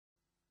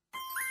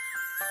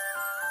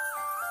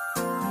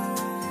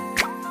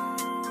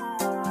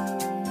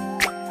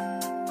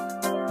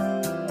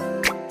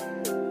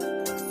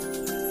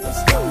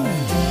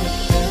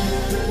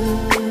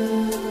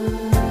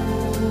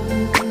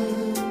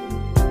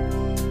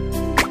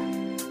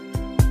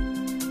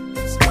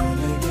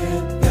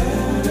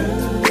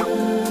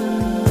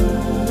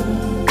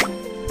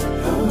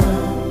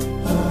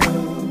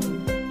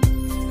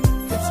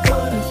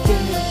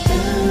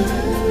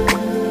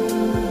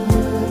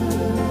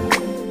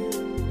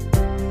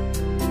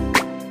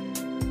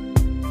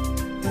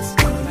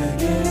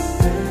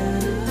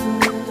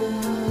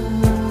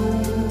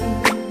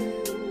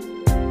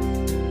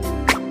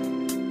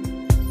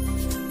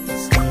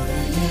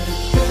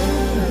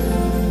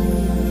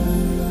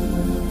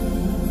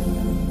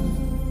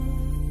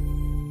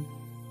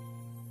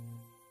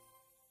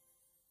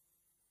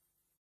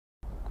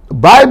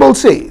Bible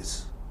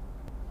says,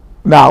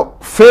 now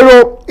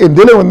Pharaoh, in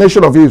dealing with the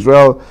nation of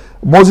Israel,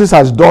 Moses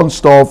has done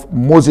stuff,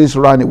 Moses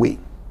ran away.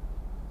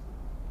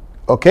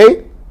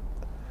 Okay?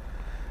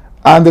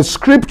 And the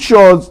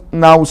scriptures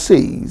now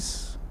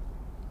says,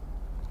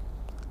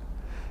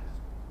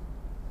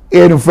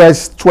 in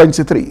verse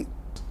 23,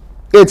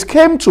 it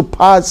came to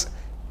pass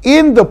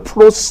in the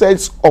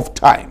process of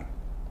time.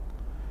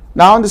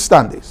 Now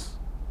understand this,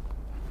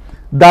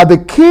 that the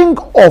king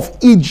of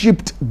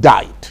Egypt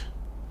died.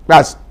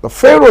 That's the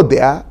Pharaoh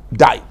there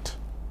died.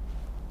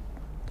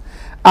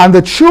 And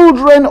the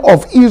children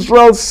of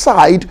Israel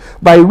sighed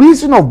by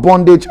reason of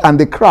bondage, and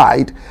they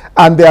cried,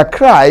 and their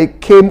cry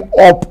came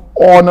up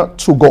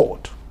unto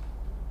God.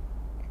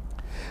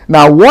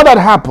 Now what had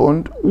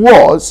happened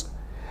was,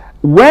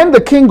 when the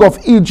king of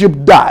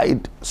Egypt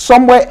died,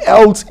 somewhere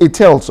else it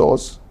tells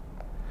us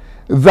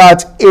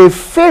that a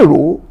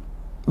Pharaoh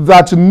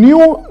that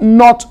knew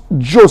not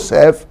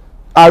Joseph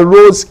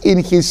arose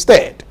in his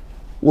stead.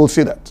 We'll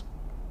see that.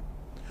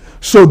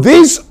 So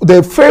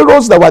the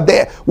pharaohs that were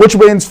there, which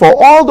means for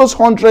all those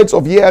hundreds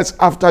of years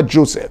after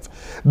Joseph,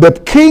 the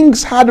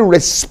kings had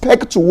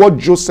respect to what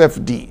Joseph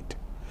did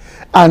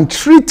and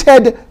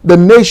treated the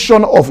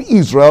nation of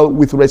Israel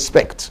with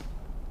respect.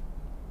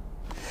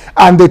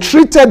 And they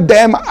treated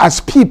them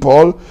as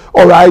people,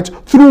 all right,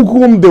 through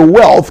whom the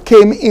wealth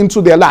came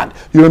into their land.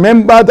 You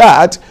remember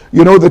that,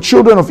 the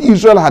children of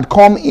Israel had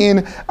come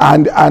in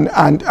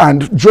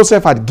and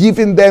Joseph had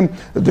given them,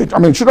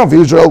 children of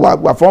Israel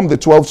were from the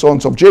 12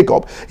 sons of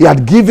Jacob. He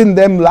had given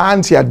them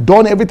lands, he had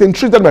done everything,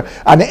 treated them,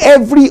 and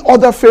every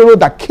other Pharaoh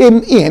that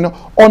came in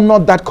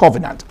honored that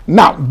covenant.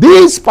 Now,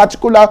 this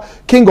particular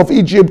king of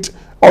Egypt,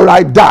 all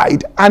right,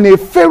 died, and a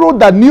Pharaoh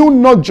that knew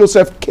not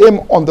Joseph came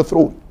on the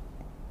throne.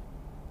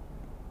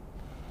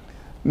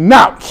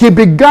 Now, he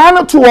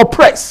began to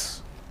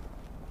oppress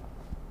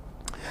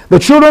the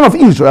children of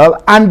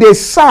Israel, and they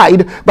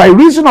sighed by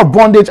reason of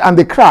bondage, and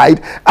they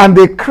cried, and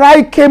the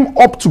cry came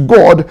up to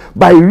God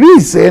by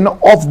reason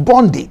of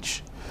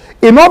bondage.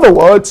 In other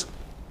words,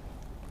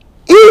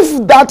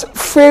 if that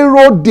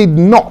Pharaoh did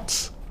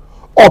not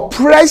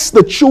oppress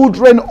the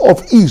children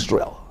of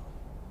Israel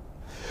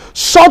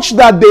such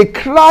that they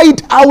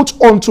cried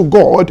out unto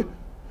God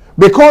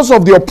because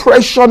of the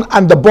oppression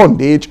and the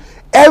bondage,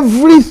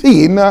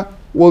 everything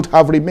would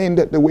have remained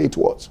the way it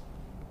was.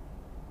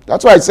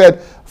 That's why I said,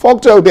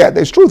 folktale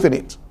there's truth in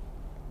it.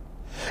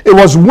 It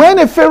was when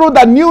a Pharaoh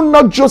that knew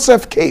not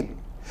Joseph came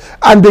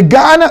and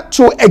began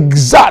to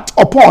exert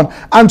upon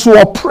and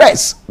to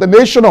oppress the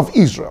nation of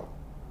Israel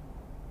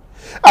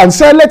and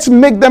said, let's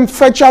make them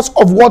fetchers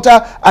of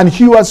water and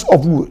hewers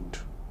of wood.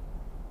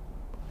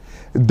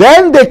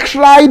 Then they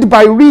cried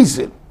by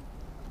reason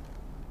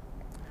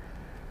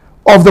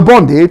of the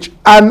bondage,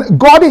 and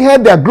God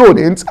heard their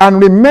groanings and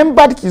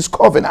remembered his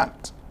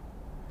covenant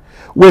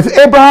with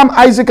Abraham,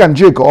 Isaac, and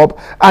Jacob,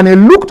 and he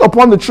looked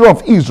upon the children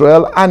of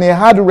Israel, and he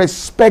had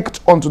respect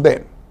unto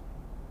them.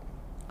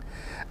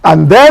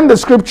 And then the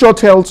scripture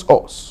tells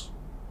us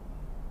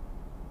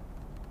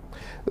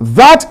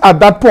that at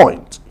that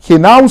point he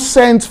now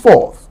sent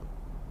forth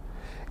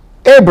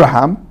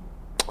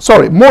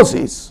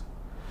Moses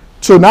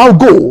to now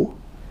go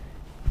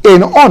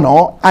in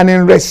honor and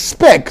in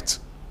respect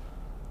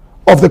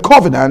of the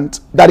covenant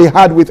that he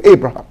had with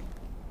Abraham.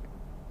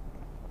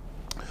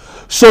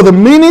 So the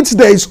minute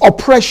there is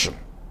oppression,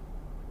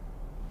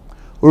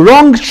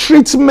 wrong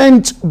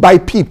treatment by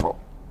people,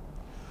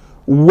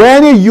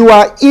 when you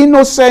are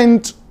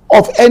innocent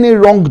of any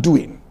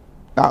wrongdoing,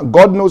 now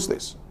God knows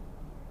this,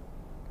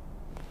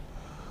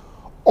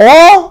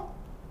 or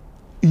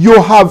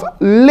you have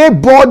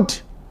labored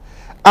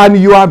and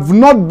you have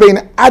not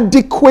been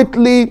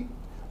adequately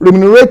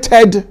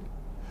remunerated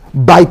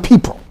by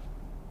people,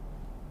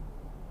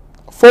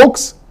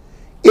 folks,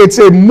 it's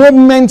a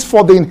moment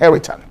for the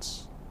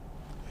inheritance.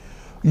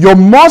 You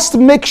must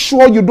make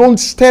sure you don't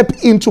step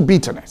into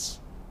bitterness.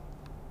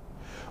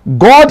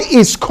 God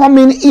is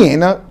coming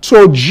in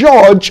to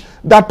judge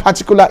that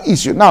particular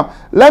issue. Now,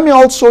 let me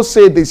also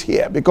say this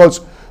here,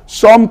 because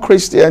some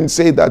Christians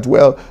say that,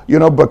 well,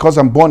 because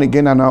I'm born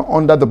again and I'm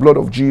under the blood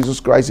of Jesus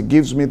Christ, it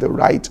gives me the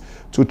right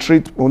to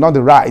treat, well, not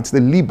the right, the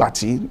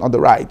liberty, not the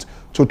right,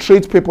 to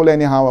treat people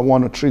anyhow I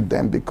want to treat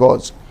them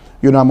because,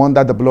 I'm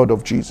under the blood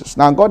of Jesus.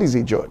 Now, God is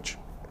a judge.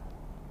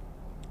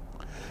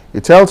 He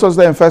tells us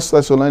there in 1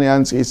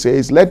 Thessalonians, he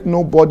says, let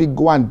nobody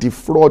go and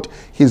defraud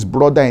his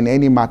brother in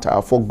any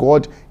matter, for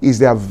God is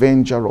the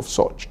avenger of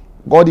such.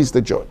 God is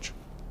the judge.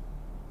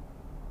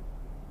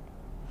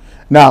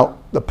 Now,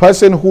 the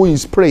person who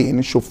is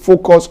praying should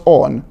focus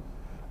on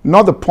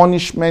not the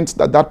punishment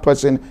that that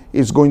person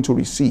is going to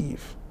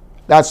receive.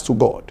 That's to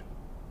God.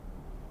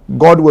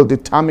 God will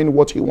determine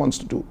what he wants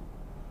to do.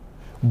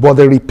 But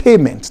the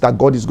repayment that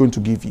God is going to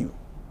give you.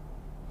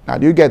 Now,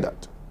 do you get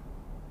that?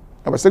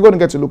 Now, we're still going to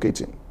get to Luke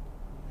 18.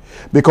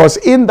 Because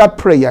in that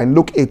prayer in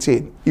Luke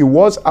 18, it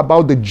was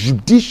about the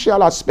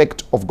judicial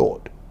aspect of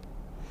God.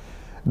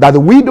 That the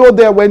widow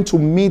there went to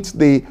meet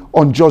the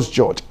unjust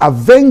judge.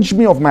 Avenge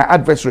me of my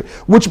adversary.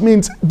 Which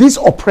means this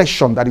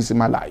oppression that is in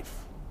my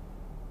life.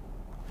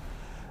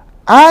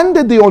 and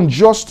the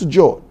unjust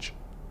judge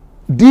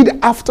did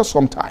after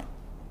some time.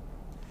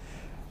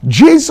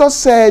 Jesus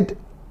said,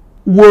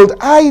 will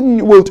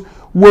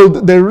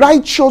the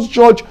righteous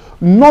judge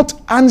not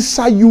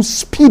answer you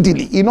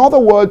speedily? In other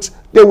words,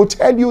 they will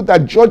tell you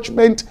that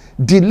judgment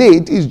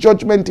delayed is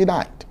judgment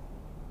denied.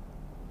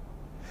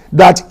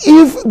 That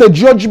if the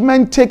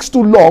judgment takes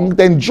too long,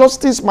 then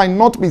justice might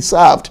not be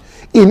served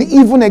in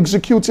even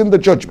executing the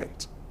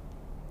judgment.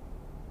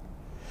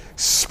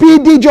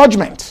 Speedy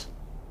judgment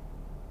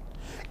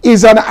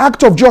is an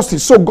act of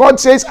justice. So God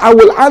says, I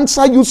will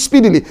answer you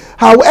speedily.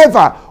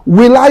 However,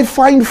 will I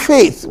find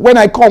faith when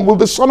I come? Will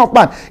the Son of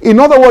Man? In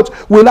other words,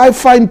 will I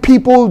find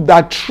people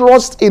that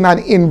trust in an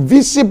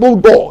invisible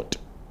God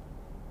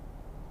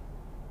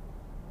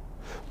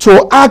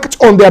to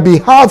act on their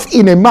behalf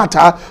in a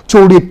matter,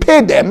 to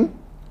repay them,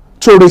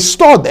 to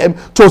restore them,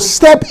 to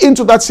step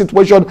into that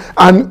situation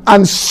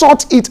and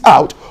sort it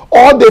out?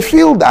 Or they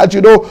feel that,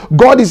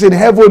 God is in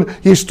heaven,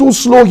 he's too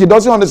slow, he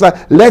doesn't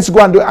understand, let's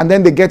go and do it, and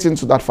then they get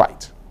into that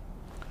fight.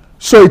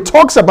 So it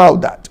talks about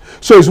that.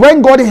 So it's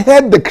when God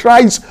heard the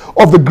cries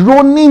of the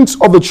groanings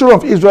of the children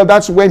of Israel,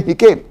 that's when he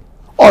came.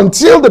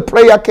 Until the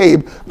prayer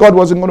came, God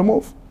wasn't going to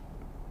move.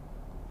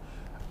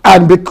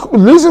 And the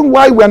reason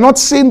why we're not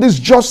seeing this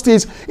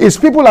justice is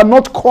people are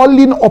not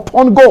calling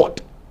upon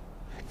God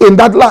in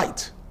that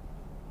light.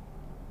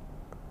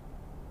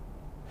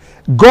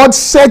 God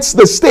sets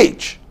the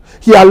stage.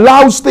 He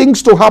allows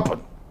things to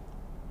happen.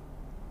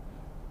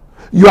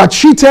 You are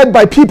cheated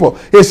by people.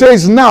 He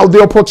says, now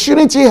the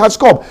opportunity has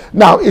come.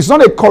 Now, it's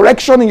not a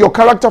correction in your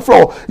character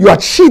flaw. You are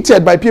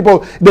cheated by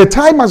people. The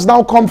time has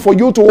now come for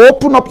you to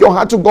open up your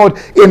heart to God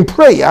in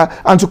prayer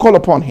and to call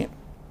upon him.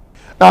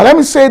 Now, let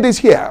me say this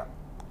here.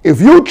 If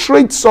you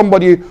treat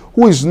somebody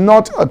who is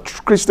not a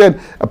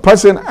Christian, a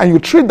person, and you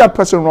treat that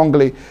person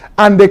wrongly,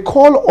 and they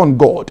call on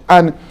God,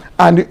 and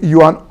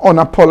you are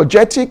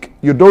unapologetic,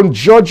 you don't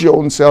judge your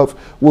own self,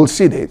 we'll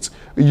see this.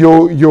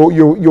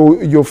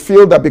 You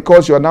feel that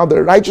because you are now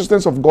the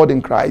righteousness of God in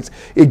Christ,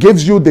 it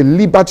gives you the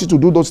liberty to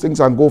do those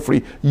things and go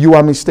free. You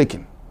are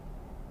mistaken.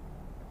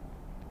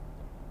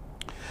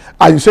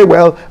 And you say,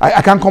 well,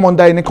 I can't come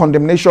under any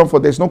condemnation, for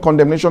there's no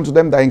condemnation to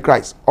them that are in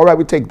Christ. All right,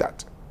 we take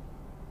that.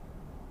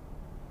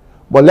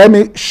 But let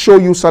me show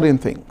you certain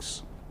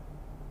things.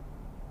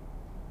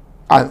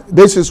 And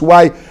this is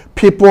why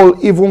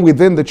people, even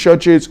within the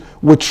churches,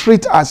 will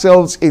treat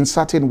ourselves in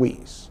certain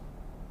ways.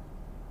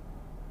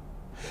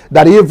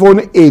 That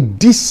even a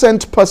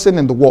decent person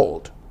in the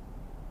world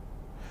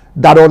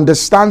that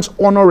understands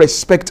honor,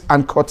 respect,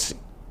 and courtesy.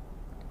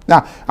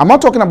 Now, I'm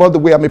not talking about the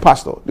way I'm a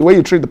pastor, the way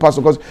you treat the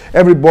pastor, because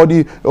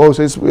everybody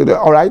says,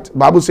 all right, the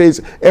Bible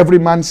says every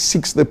man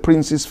seeks the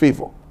prince's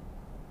favor.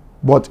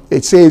 But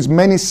it says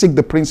many seek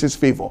the prince's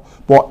favor,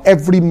 but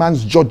every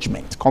man's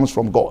judgment comes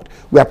from God.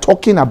 We are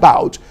talking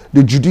about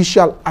the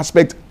judicial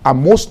aspect,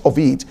 and most of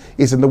it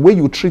is in the way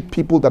you treat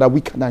people that are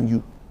weaker than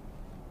you.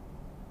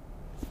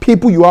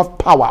 People you have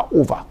power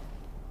over.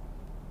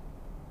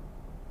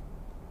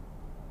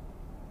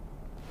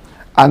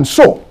 And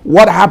so,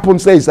 what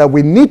happens there is that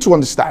we need to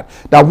understand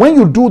that when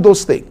you do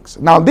those things,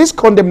 now this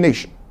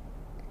condemnation,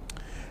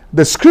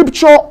 the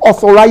scripture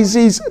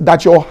authorizes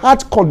that your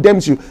heart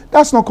condemns you.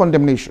 That's not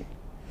condemnation.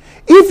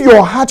 If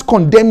your heart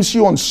condemns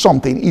you on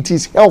something, it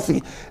is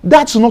healthy.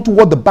 That's not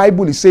what the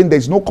Bible is saying.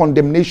 There's no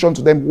condemnation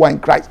to them who are in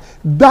Christ.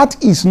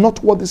 That is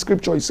not what the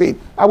scripture is saying.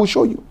 I will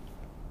show you.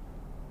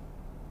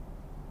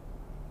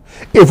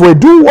 If we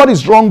do what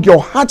is wrong,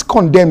 your heart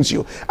condemns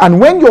you. And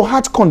when your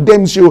heart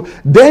condemns you,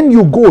 then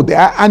you go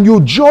there and you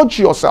judge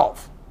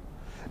yourself.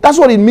 That's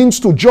what it means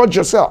to judge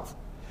yourself.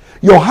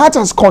 Your heart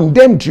has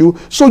condemned you,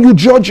 so you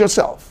judge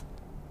yourself.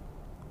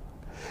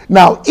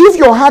 Now, if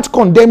your heart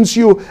condemns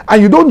you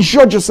and you don't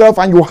judge yourself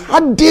and you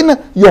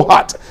harden your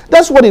heart,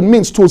 that's what it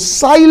means to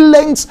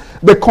silence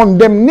the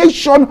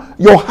condemnation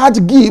your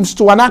heart gives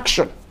to an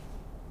action.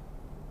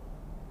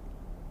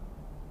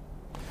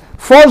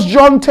 1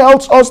 John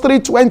tells us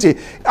 3:20,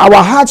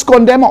 our hearts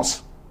condemn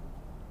us,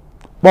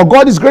 but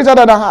God is greater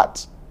than our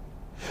hearts.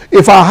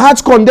 If our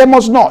hearts condemn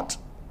us not,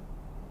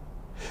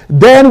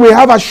 then we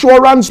have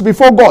assurance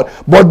before God.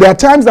 But there are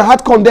times the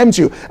heart condemns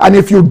you. And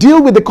if you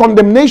deal with the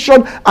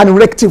condemnation and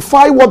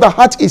rectify what the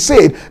heart is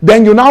saying,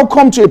 then you now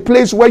come to a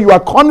place where you are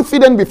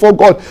confident before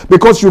God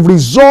because you've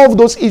resolved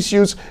those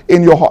issues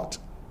in your heart.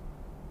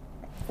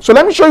 So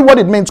let me show you what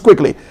it means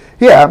quickly.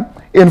 Here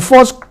in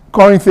 1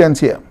 Corinthians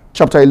here,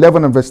 chapter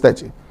 11 and verse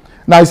 30.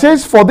 Now it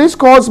says, for this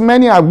cause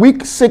many are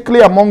weak,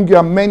 sickly among you,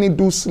 and many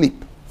do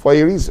sleep for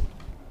a reason.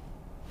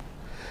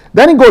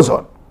 Then it goes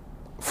on.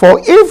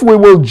 For if we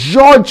will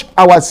judge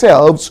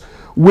ourselves,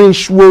 we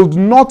will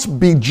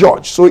not be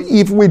judged. So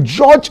if we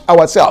judge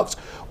ourselves,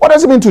 what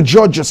does it mean to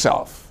judge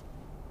yourself?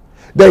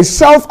 There is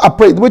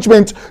self-appraisal, which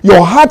means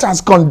your heart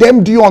has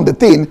condemned you on the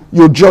thing,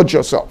 you judge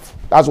yourself.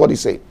 That's what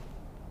he's saying.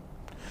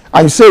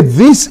 And you say,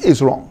 this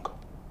is wrong.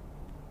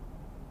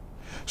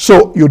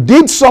 So you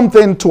did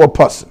something to a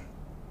person,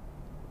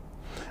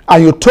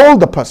 and you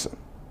told the person,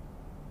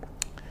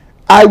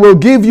 I will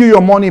give you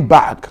your money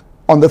back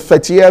on the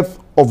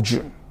 30th of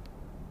June.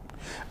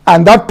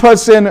 and that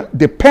person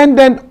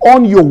depended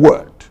on your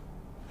word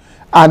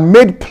and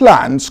made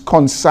plans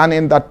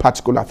concerning that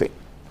particular thing,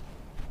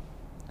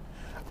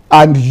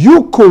 and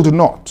you could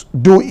not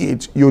do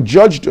it, you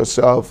judged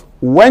yourself,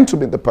 went to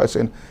meet the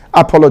person,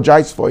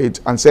 apologized for it,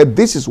 and said,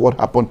 this is what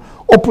happened,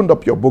 opened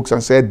up your books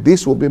and said,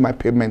 this will be my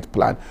payment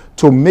plan,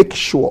 to make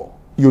sure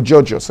you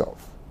judge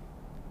yourself.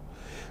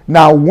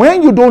 Now,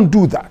 when you don't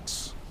do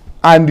that,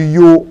 and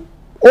you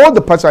owe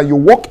the person, you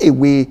walk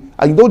away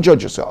and you don't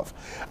judge yourself,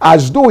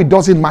 as though it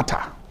doesn't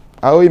matter.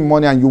 I owe him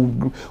money, and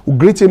you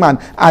greet him,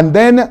 and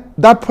then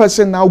that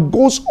person now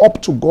goes up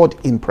to God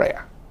in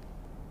prayer.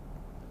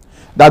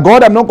 That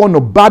God, I'm not going to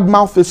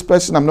badmouth this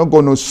person. I'm not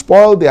going to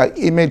spoil their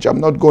image.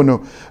 I'm not going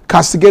to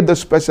castigate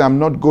this person. I'm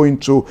not going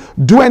to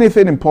do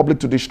anything in public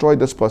to destroy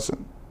this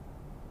person.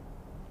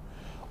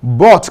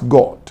 But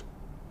God,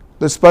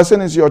 this person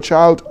is your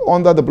child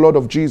under the blood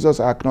of Jesus.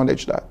 I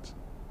acknowledge that.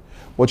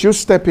 But you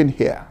step in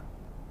here.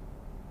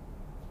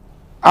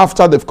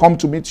 After they've come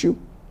to meet you,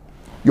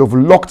 you've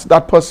locked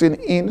that person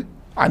in,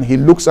 and he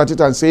looks at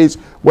it and says,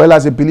 well,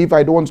 as a believer,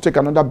 I don't want to take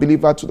another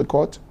believer to the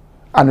court,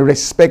 and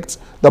respect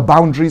the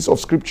boundaries of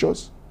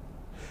scriptures.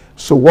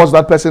 So was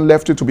that person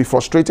left to be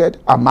frustrated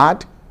and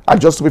mad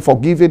and just to be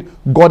forgiven?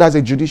 God has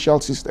a judicial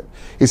system.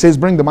 He says,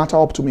 bring the matter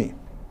up to me.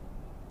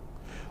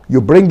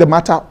 You bring the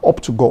matter up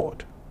to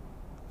God.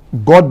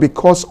 God,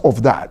 because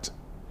of that,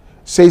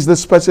 says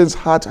this person's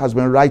heart has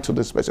been right to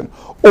this person,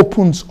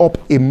 opens up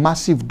a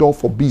massive door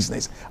for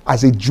business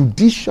as a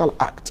judicial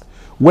act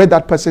where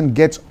that person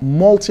gets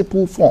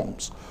multiple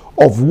forms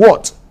of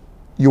what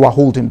you are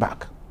holding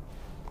back.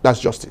 That's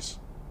justice.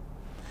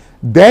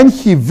 Then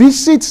he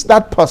visits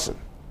that person,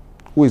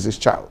 who is his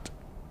child,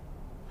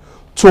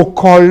 to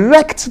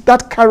correct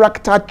that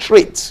character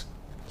trait.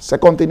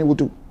 Second thing he will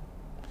do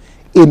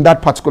in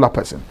that particular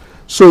person.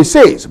 So he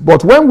says,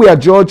 but when we are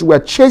judged, we are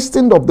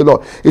chastened of the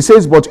Lord. He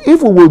says, but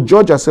if we will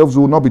judge ourselves,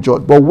 we will not be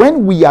judged. But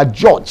when we are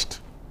judged,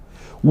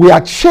 we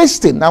are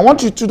chastened. I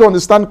want you to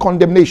understand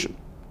condemnation.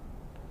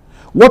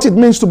 What it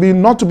means to be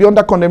not to be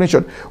under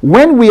condemnation.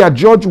 When we are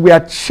judged, we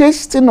are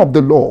chastened of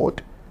the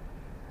Lord,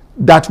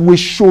 that we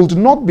should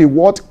not be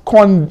what?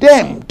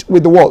 Condemned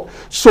with the world.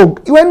 So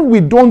when we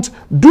don't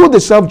do the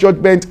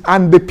self-judgment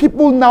and the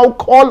people now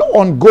call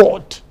on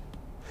God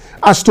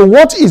as to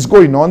what is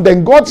going on,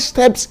 then God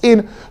steps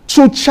in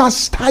to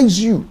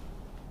chastise you.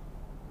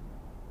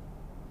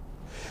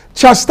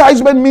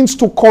 Chastisement means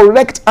to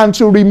correct and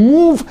to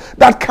remove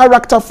that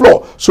character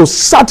flaw. So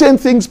certain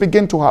things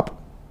begin to happen.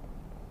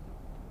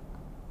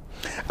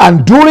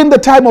 And during the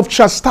time of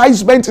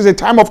chastisement is a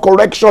time of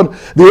correction.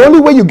 The only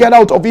way you get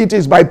out of it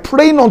is by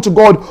praying unto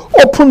God,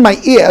 open my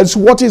ears,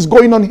 what is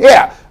going on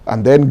here?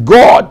 And then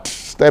God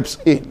steps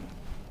in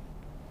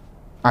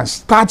and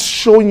starts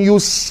showing you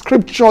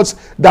scriptures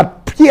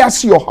that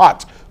pierce your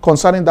heart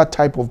concerning that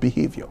type of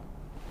behavior.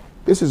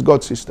 This is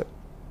God's system.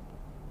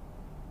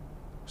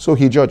 So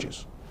he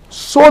judges,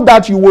 so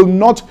that you will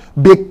not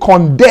be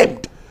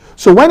condemned.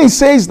 So when he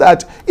says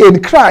that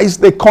in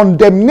Christ, the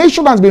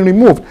condemnation has been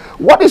removed,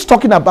 what he's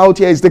talking about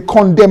here is the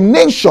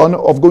condemnation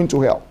of going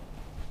to hell.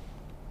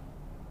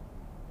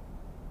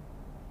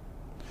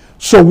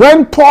 So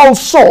when Paul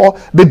saw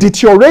the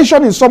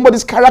deterioration in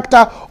somebody's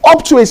character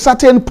up to a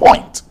certain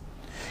point,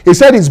 he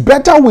said it's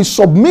better we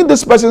submit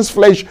this person's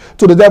flesh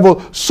to the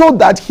devil so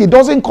that he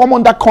doesn't come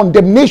under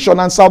condemnation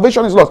and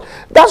salvation is lost.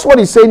 That's what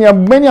he's saying here.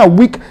 Many are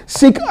weak,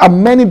 sick,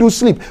 and many do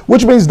sleep,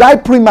 which means die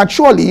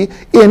prematurely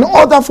in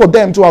order for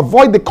them to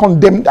avoid the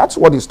condemnation. That's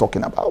what he's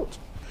talking about.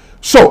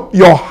 So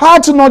your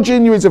heart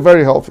nudging you is a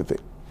very healthy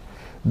thing.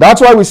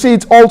 That's why we see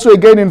it also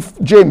again in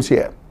James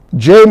here.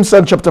 James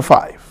and chapter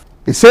 5.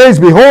 It says,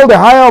 behold, the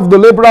hire of the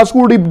laborers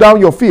who reap down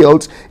your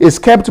fields is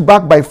kept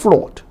back by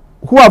fraud.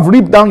 Who have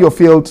reaped down your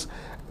fields,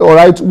 all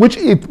right, which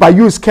it by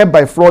you is kept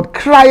by fraud,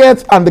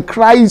 crieth, and the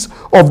cries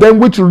of them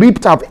which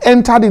reaped have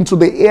entered into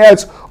the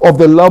ears of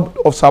the Lord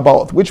of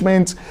Sabaoth. Which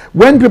means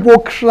when people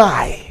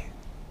cry,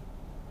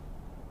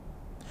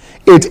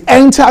 it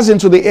enters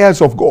into the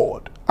ears of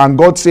God, and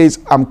God says,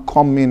 I'm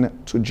coming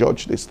to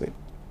judge this thing.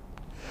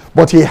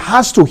 But he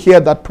has to hear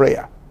that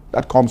prayer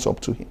that comes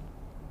up to him.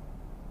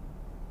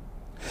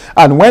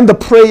 And when the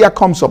prayer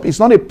comes up, it's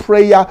not a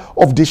prayer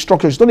of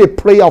destruction, it's not a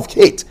prayer of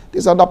hate.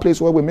 This is another place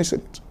where we're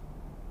missing it.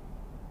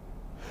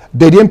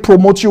 They didn't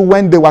promote you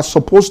when they were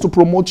supposed to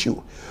promote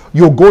you.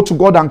 You go to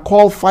God and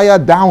call fire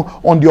down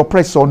on the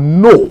oppressor.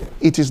 No,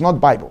 it is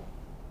not Bible.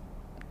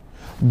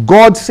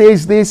 God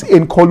says this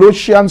in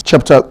Colossians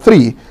chapter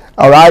 3.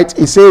 All right,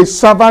 he says,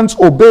 servants,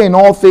 obey in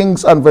all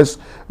things, and verse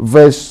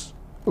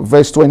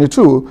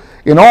 22,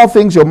 in all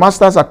things your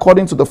masters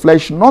according to the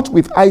flesh, not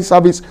with eye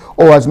service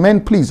or as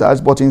men pleasers,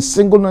 but in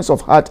singleness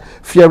of heart,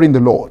 fearing the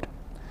Lord.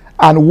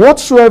 And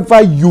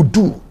whatsoever you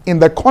do in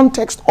the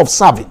context of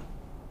serving,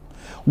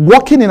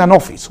 working in an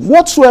office,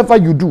 whatsoever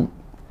you do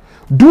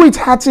it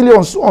heartily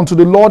unto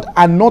the Lord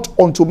and not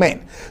unto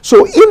men.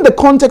 So in the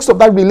context of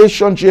that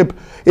relationship,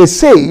 it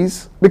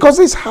says, because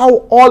this is how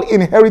all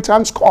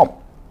inheritance come,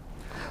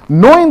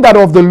 knowing that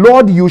of the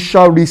Lord you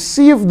shall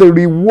receive the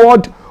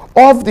reward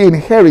of the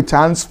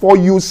inheritance, for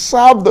you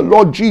serve the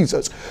Lord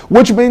Jesus.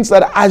 Which means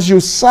that as you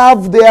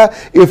serve there,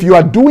 if you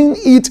are doing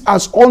it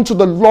as unto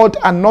the Lord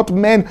and not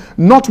men,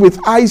 not with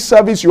eye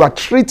service, you are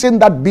treating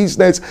that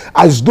business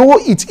as though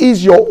it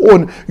is your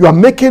own. You are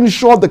making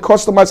sure the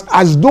customers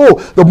as though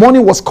the money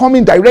was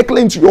coming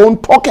directly into your own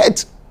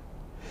pocket.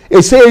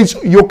 It says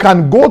you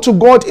can go to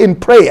God in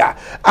prayer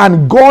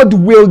and God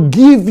will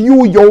give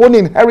you your own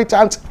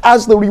inheritance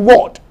as the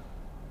reward.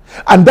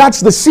 And that's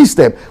the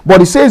system.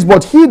 But it says,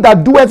 but he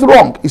that doeth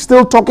wrong, he's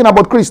still talking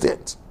about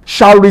Christians,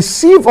 shall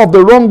receive of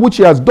the wrong which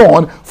he has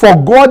done, for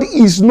God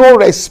is no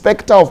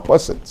respecter of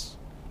persons.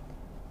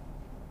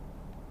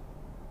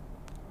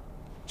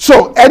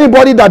 So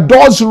anybody that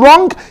does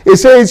wrong, it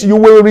says you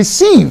will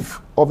receive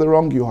of the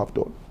wrong you have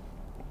done.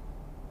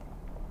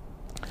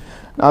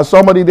 Now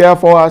somebody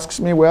therefore asks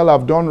me, well,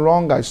 I've done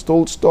wrong. I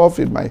stole stuff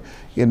in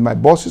my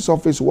boss's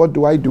office. What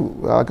do I do?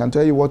 Well, I can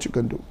tell you what you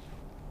can do.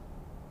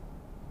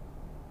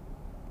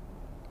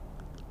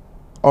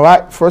 All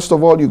right. First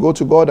of all, you go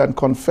to God and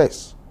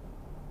confess.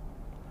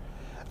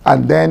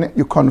 And then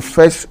you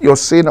confess your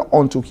sin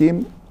unto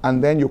him.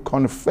 And then you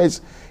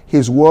confess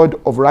his word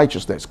of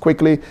righteousness.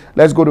 Quickly,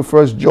 let's go to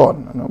 1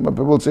 John.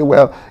 People say,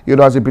 well,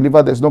 as a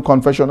believer, there's no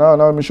confession. No,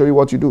 let me show you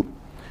what you do.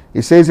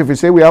 It says, if we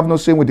say we have no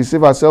sin, we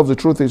deceive ourselves. The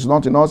truth is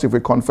not in us. If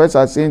we confess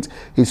our sins,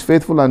 he's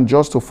faithful and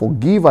just to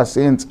forgive our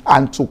sins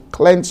and to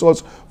cleanse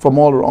us from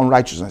all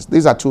unrighteousness.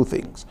 These are two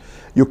things.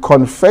 You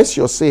confess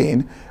your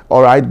sin,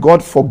 all right,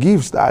 God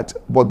forgives that,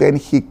 but then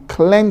he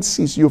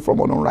cleanses you from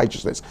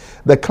unrighteousness.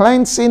 The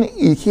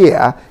cleansing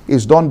here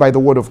is done by the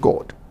word of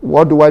God.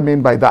 What do I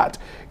mean by that?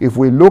 If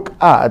we look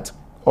at,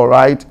 all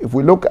right, if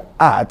we look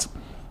at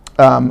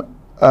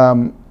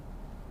book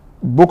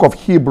of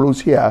Hebrews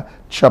here,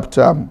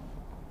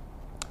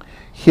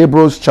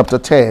 Hebrews chapter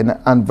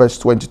 10 and verse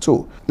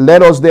 22.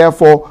 Let us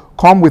therefore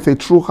come with a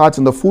true heart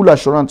in the full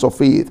assurance of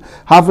faith,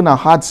 having our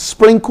hearts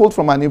sprinkled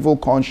from an evil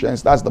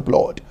conscience, that's the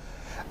blood,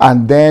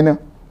 and then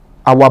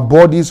our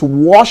bodies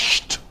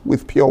washed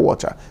with pure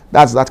water.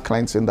 That's that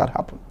cleansing that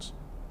happens.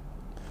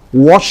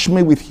 Wash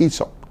me with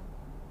hyssop.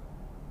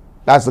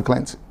 That's the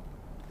cleansing.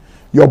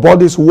 Your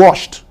body's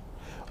washed.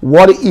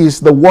 What is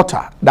the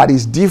water that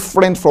is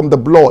different from the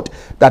blood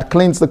that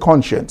cleans the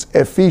conscience?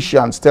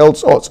 Ephesians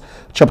tells us,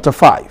 chapter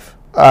 5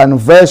 and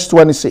verse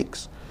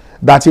 26,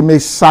 that he may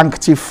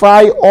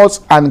sanctify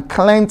us and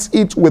cleanse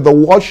it with the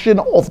washing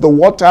of the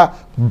water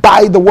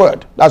by the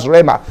word. That's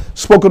Rhema,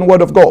 spoken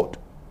word of God.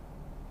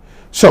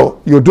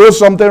 So you do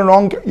something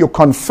wrong, you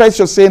confess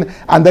your sin,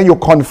 and then you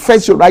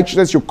confess your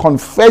righteousness, you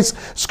confess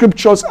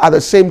scriptures at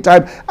the same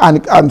time,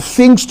 and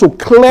things to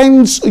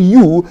cleanse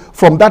you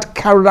from that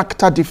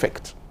character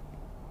defect.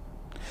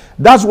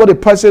 That's what a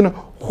person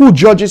who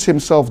judges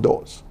himself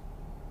does.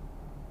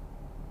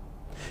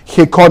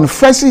 He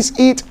confesses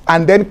it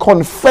and then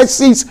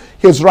confesses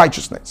his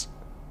righteousness.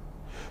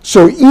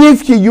 So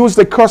if he used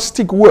the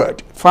caustic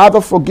word,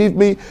 Father, forgive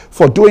me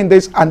for doing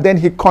this, and then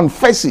he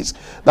confesses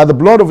that the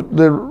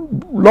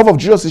love of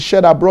Jesus is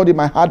shed abroad in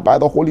my heart by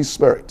the Holy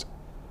Spirit.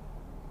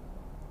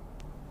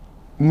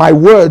 My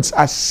words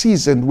are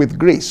seasoned with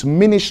grace,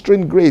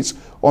 ministering grace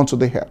unto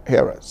the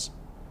hearers.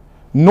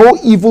 No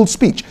evil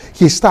speech.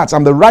 He starts,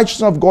 I'm the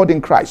righteousness of God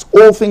in Christ.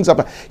 All things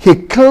are. He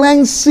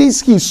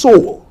cleanses his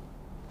soul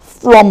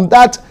from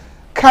that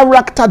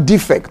character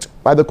defect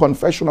by the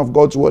confession of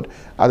God's word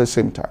at the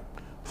same time.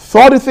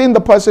 Third thing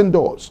the person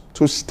does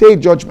to stay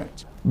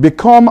judgment,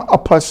 become a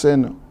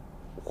person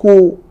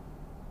who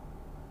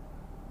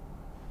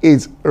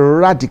is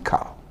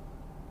radical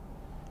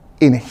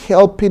in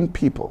helping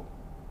people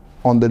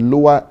on the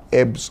lower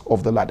ebbs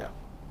of the ladder.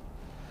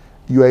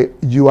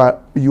 You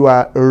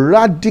are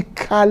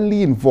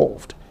radically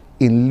involved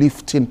in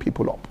lifting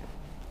people up.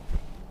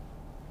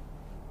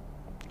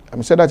 Let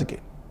me say that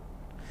again.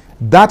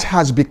 That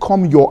has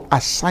become your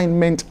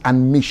assignment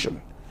and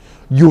mission.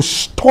 You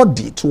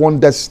study to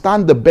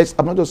understand the best.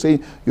 I'm not just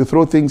saying you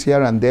throw things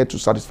here and there to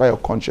satisfy your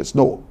conscience.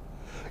 No.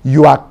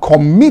 You are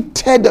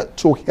committed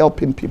to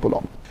helping people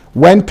up.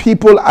 When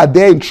people are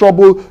there in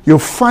trouble, you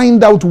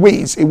find out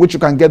ways in which you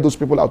can get those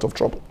people out of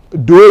trouble.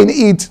 Doing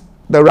it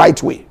the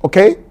right way,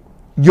 okay?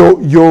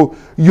 You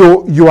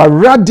are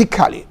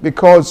radically,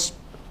 because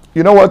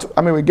you know what?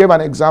 I mean, we gave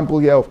an example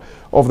here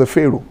of the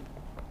Pharaoh.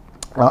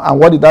 And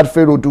what did that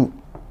Pharaoh do?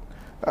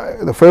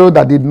 The Pharaoh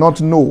that did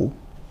not know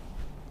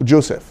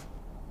Joseph.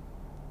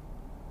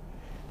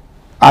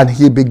 And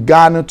he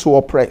began to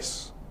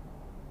oppress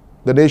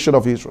the nation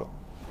of Israel.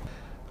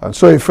 And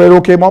so a Pharaoh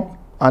came up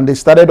and they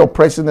started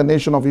oppressing the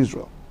nation of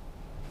Israel.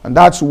 And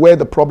that's where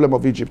the problem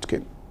of Egypt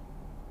came.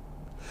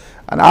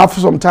 And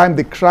after some time,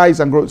 the cries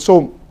and growth.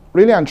 So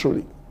really and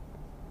truly,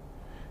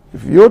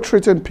 if you're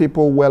treating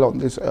people well on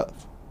this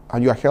earth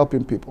and you're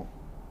helping people,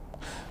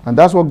 and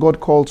that's what God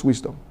calls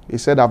wisdom. He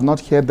said, I've not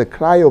heard the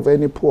cry of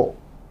any poor.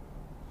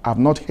 I've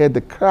not heard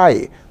the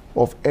cry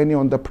of any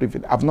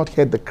underprivileged. I've not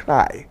heard the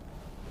cry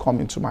come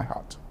into my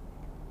heart.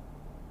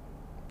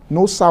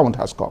 No sound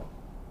has come.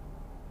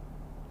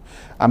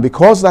 And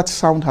because that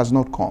sound has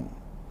not come,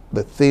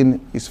 the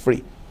thing is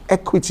free.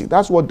 Equity.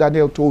 That's what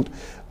Daniel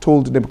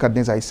told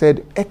Nebuchadnezzar. He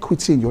said,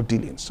 equity in your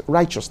dealings,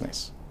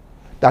 righteousness.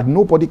 That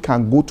nobody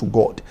can go to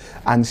God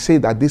and say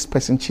that this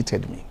person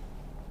cheated me.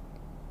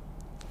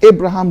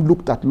 Abraham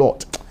looked at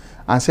Lot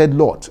and said,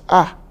 Lord,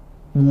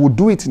 we will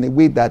do it in a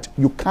way that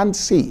you can't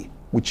say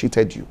we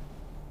cheated you.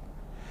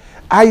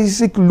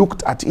 Isaac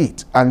looked at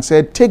it and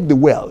said, take the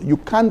well. You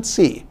can't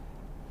say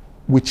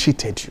we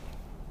cheated you.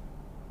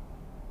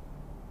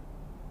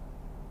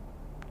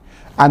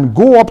 And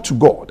go up to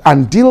God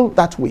and deal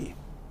that way.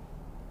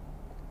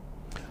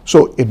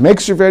 So it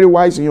makes you very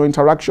wise in your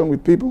interaction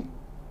with people.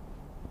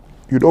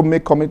 You don't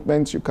make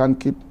commitments you can't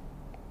keep.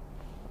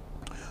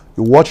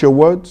 You watch your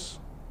words.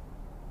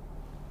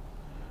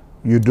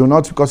 You do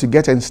not, because you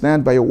get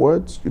ensnared by your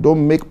words. You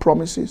don't make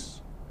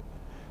promises.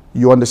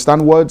 You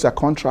understand words are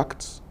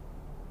contracts.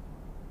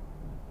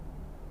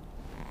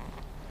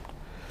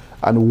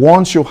 And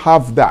once you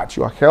have that,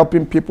 you are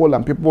helping people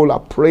and people are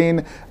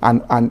praying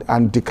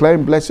and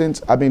declaring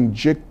blessings. I mean,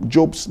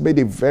 Job made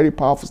a very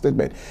powerful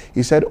statement.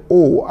 He said,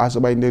 oh, as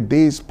in the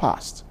days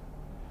past,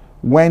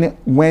 when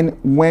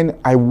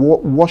I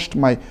washed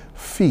my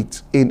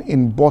feet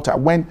in butter,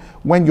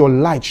 when your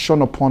light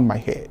shone upon my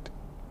head.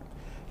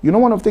 You know,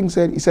 one of the things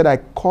he said, I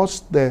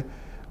caused the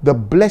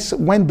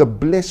blessing, when the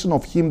blessing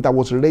of him that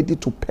was ready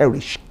to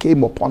perish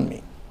came upon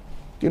me.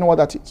 Do you know what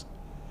that is?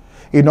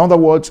 In other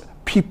words,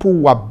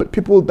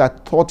 people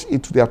that thought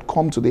they had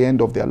come to the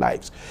end of their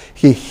lives.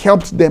 He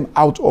helped them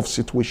out of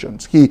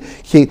situations.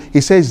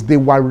 He says they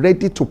were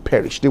ready to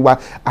perish. They were,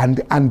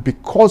 and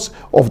because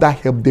of that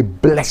help, they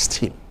blessed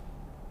him.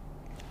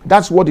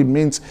 That's what it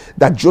means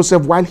that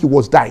Joseph, while he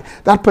was dying,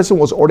 that person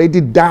was already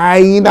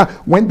dying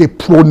when they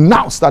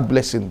pronounced that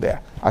blessing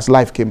there as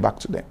life came back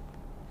to them.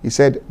 He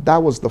said, that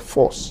was the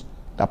force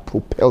that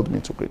propelled me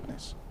to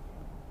greatness.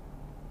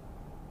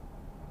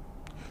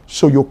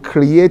 So you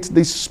create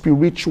this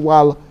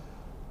spiritual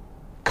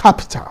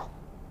capital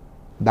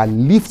that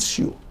lifts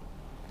you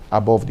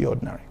above the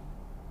ordinary.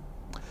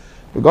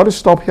 We've got to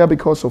stop here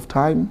because of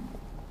time.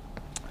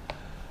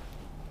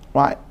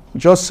 Right.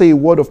 Just say a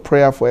word of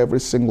prayer for every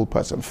single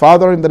person.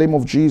 Father, in the name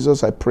of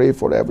Jesus, I pray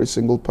for every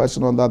single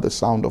person under the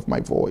sound of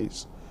my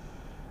voice,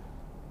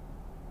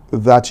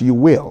 that you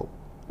will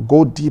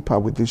go deeper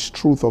with this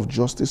truth of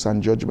justice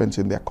and judgment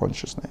in their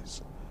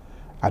consciousness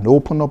and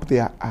open up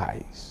their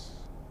eyes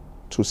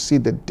to see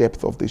the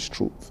depth of this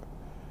truth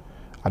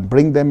and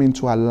bring them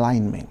into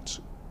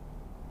alignment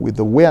with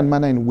the way and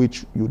manner in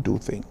which you do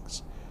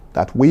things,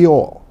 that we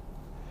all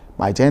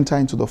might enter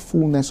into the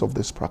fullness of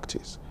this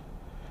practice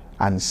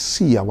and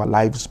see our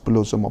lives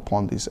blossom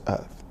upon this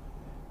earth.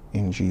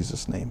 In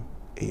Jesus' name,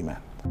 amen.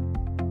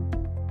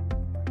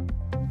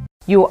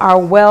 You are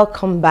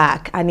welcome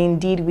back, and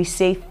indeed we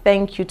say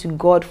thank you to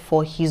God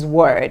for his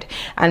word,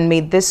 and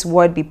may this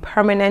word be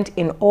permanent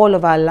in all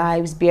of our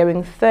lives,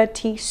 bearing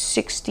 30,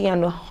 60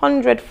 and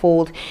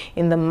 100-fold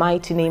in the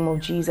mighty name of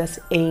Jesus.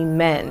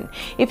 Amen.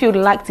 If you'd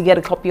like to get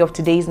a copy of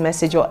today's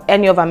message or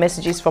any of our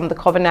messages from the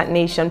Covenant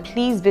Nation,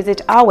 please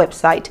visit our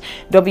website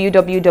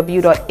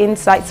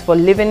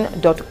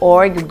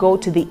www.insightsforliving.org. Go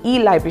to the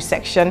e-library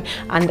section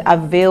and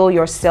avail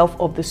yourself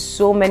of the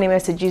so many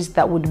messages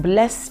that would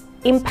bless,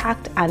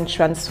 impact and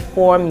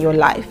transform your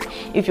life.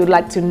 If you'd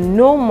like to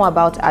know more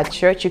about our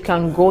church, you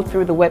can go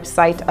through the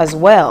website as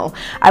well.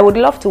 I would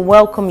love to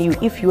welcome you.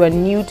 If you are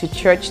new to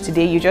church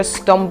today, you just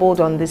stumbled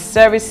on these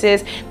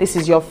services, this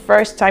is your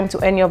first time to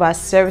any of our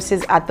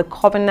services at the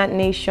Covenant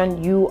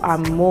Nation, you are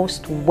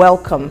most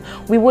welcome.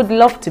 We would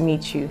love to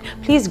meet you.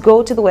 Please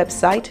go to the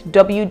website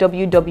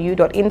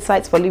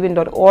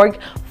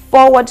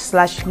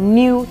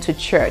www.insightsforliving.org/new to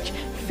church.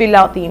 Fill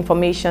out the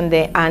information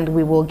there and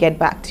we will get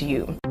back to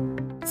you.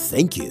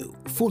 Thank you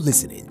for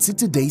listening to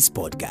today's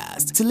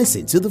podcast. To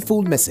listen to the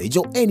full message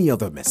or any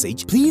other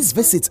message, please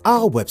visit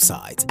our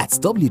website at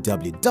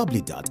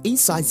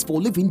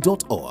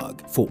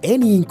www.insightsforliving.org. For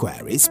any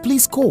inquiries,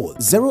 please call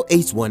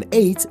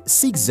 0818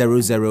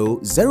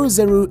 600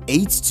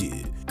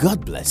 0082.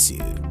 God bless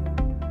you.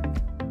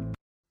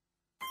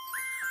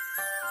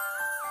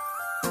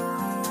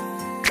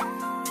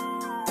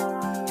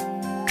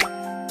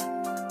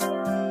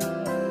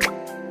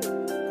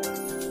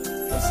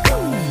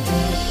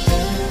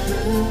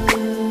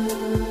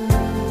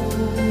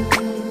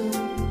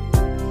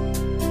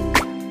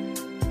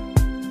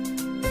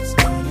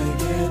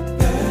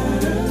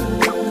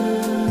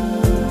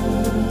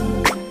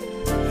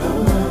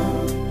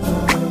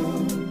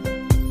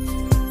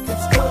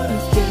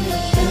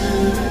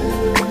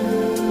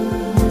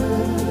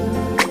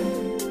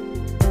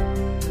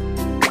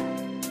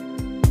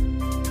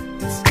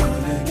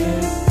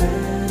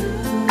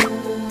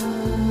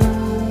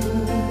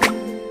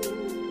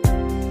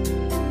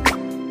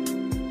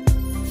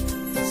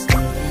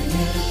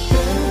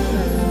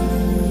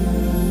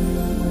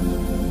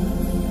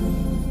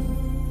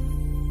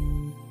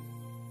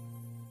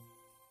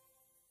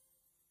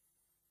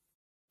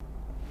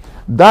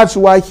 That's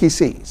why he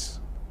says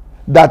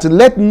that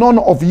let none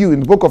of you, in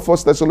the book of 1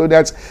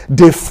 Thessalonians,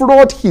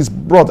 defraud his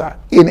brother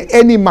in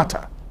any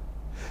matter.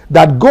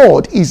 that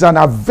God is an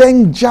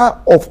avenger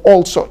of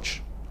all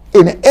such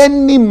in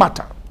any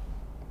matter.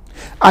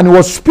 And he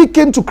was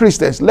speaking to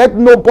Christians, let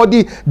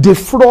nobody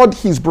defraud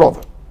his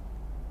brother.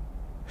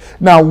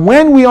 Now,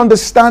 when we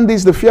understand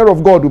this, the fear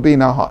of God will be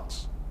in our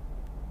hearts.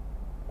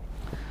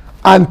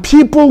 And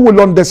people will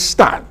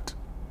understand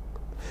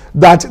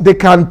that they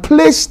can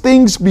place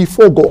things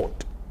before God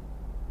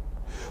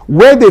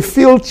where they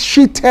feel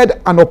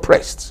cheated and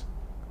oppressed.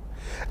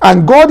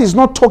 And God is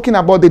not talking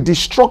about the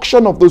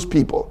destruction of those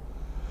people,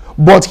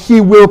 but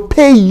he will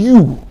pay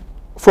you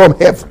from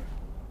heaven.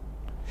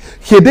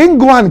 He didn't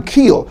go and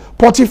kill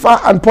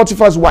Potiphar and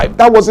Potiphar's wife.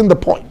 That wasn't the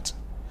point.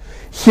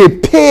 He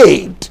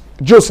paid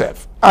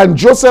Joseph, and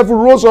Joseph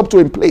rose up to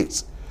a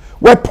place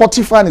where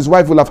Potiphar and his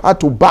wife will have had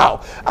to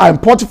bow,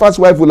 and Potiphar's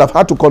wife will have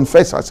had to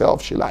confess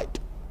herself she lied.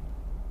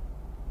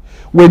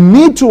 We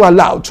need to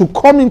allow to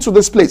come into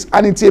this place,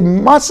 and it's a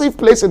massive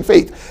place in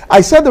faith.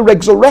 I said the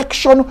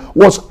resurrection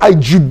was a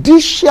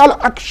judicial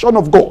action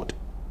of God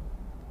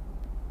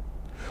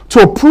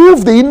to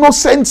prove the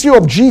innocency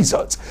of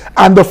Jesus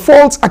and the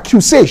false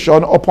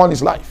accusation upon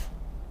his life.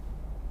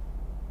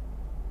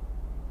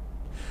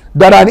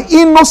 That an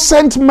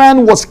innocent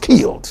man was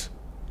killed,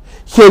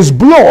 his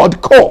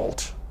blood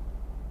called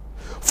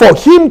for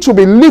him to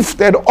be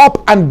lifted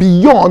up and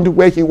beyond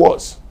where he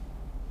was.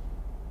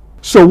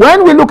 So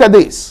when we look at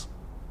this,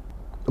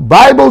 the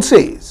Bible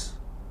says,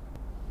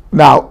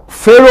 now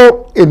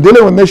Pharaoh, in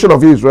dealing with the nation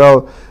of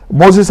Israel,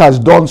 Moses has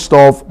done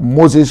stuff,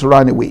 Moses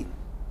ran away.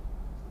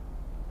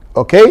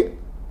 Okay?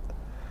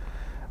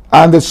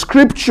 And the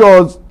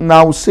scripture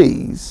now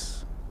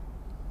says,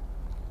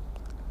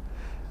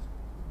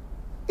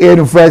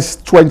 in verse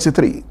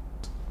 23,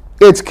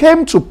 it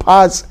came to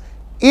pass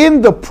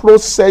in the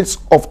process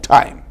of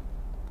time.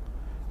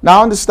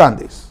 Now understand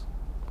this,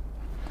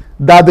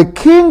 that the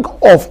king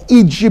of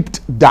Egypt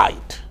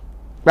died.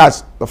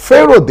 That's the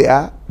Pharaoh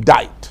there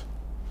died.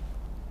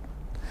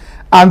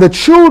 And the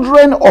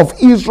children of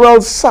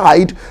Israel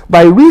sighed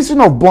by reason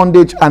of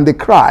bondage, and they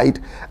cried,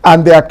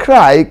 and their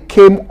cry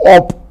came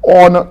up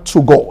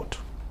unto God.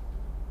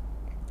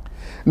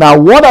 Now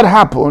what had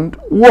happened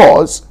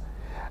was,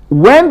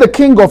 when the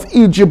king of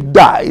Egypt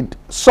died,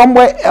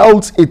 somewhere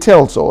else it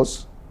tells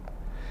us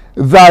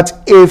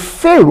that a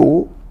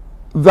Pharaoh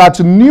that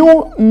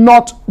knew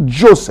not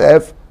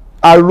Joseph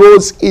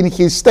arose in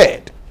his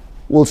stead.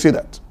 We'll see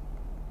that.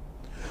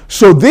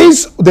 So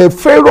the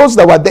pharaohs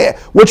that were there,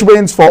 which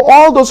means for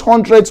all those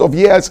hundreds of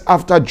years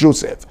after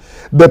Joseph,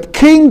 the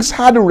kings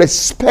had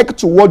respect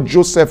to what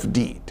Joseph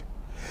did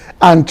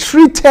and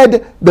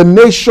treated the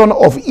nation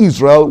of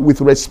Israel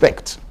with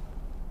respect.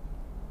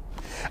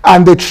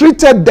 And they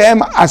treated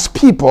them as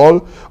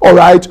people, all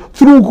right,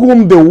 through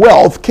whom the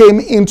wealth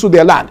came into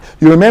their land.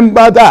 You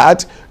remember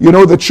that, you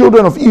know, the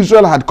children of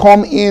Israel had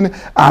come in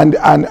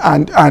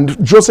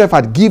and Joseph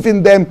had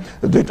given them,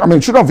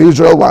 children of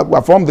Israel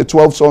were from the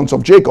 12 sons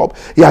of Jacob.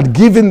 He had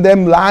given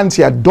them lands,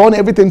 he had done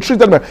everything,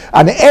 treated them,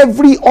 and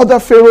every other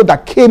Pharaoh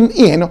that came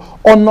in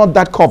honored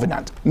that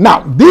covenant.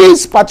 Now,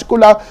 this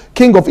particular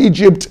king of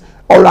Egypt,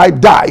 all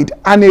right, died,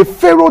 and a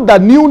Pharaoh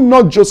that knew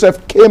not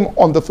Joseph came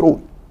on the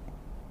throne.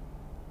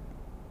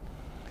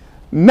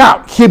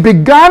 Now, he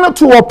began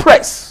to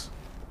oppress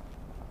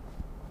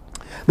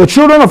the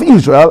children of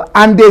Israel,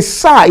 and they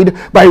sighed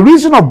by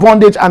reason of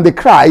bondage, and they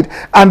cried,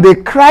 and the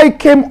cry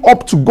came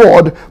up to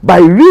God by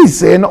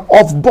reason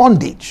of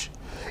bondage.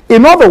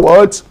 In other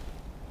words,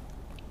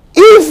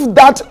 if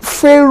that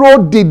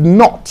Pharaoh did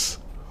not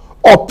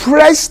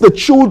oppress the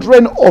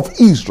children of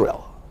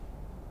Israel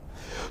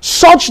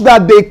such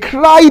that they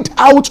cried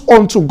out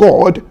unto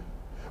God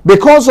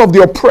because of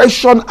the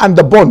oppression and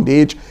the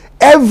bondage,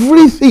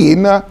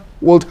 everything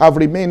would have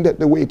remained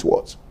the way it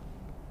was.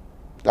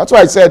 That's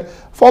why I said,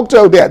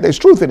 folktale there, there's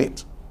truth in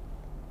it.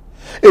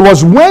 It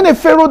was when a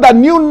Pharaoh that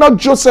knew not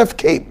Joseph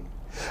came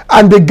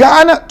and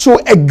began to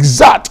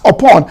exert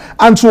upon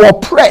and to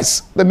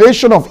oppress the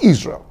nation of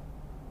Israel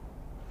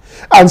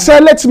and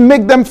said, let's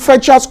make them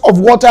fetchers of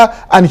water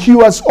and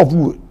hewers of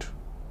wood.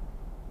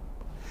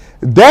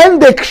 Then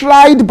they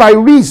cried by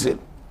reason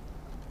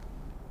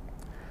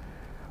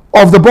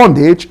of the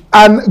bondage,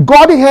 and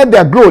God heard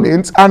their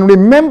groanings and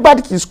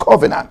remembered his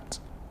covenant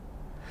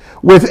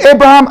with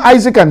Abraham,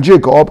 Isaac, and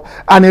Jacob,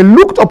 and he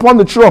looked upon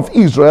the children of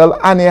Israel,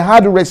 and he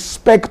had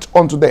respect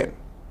unto them.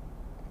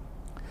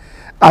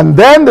 And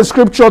then the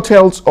scripture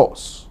tells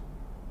us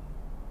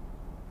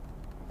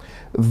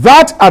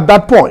that at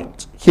that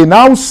point he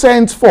now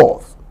sent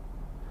forth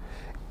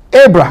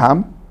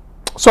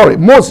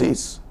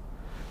Moses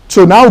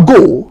to now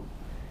go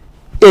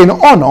in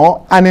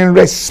honor and in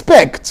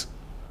respect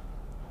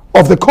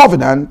of the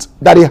covenant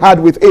that he had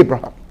with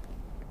Abraham.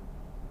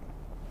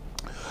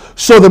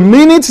 So the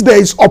minute there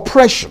is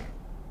oppression,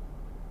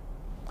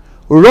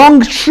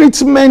 wrong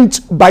treatment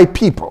by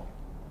people,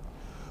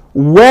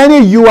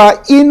 when you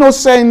are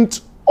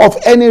innocent of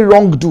any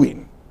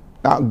wrongdoing,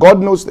 now God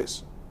knows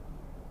this,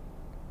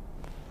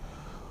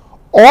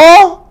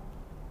 or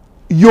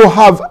you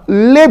have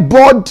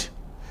labored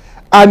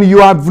and you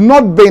have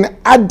not been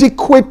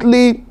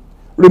adequately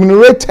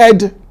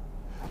remunerated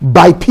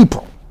by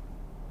people.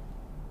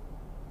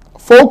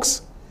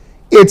 Folks,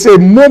 it's a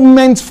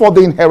moment for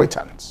the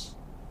inheritance.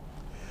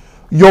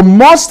 You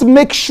must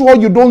make sure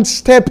you don't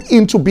step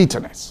into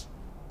bitterness.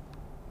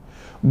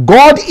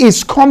 God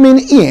is coming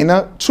in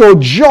to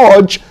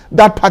judge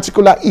that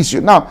particular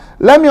issue. Now,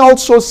 let me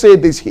also say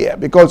this here,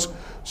 because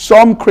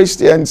some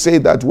Christians say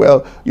that,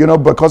 well,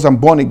 because I'm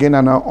born again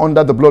and I'm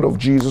under the blood of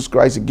Jesus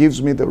Christ, it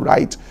gives me the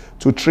right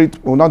to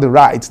treat, well, not the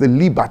right, the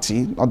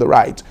liberty, not the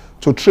right,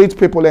 to treat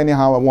people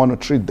anyhow I want to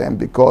treat them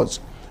because,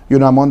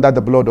 I'm under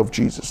the blood of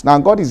Jesus. Now,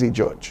 God is a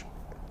judge.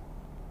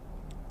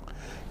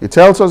 He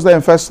tells us that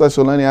in 1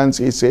 Thessalonians,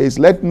 he says,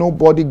 let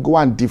nobody go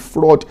and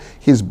defraud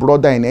his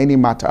brother in any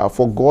matter,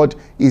 for God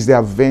is the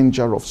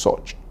avenger of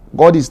such.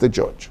 God is the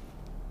judge.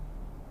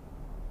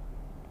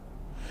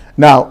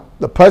 Now,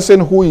 the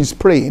person who is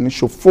praying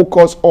should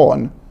focus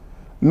on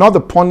not the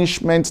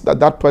punishment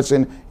that that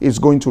person is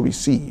going to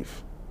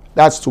receive.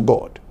 That's to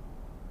God.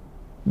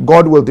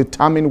 God will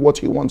determine what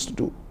he wants to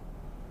do.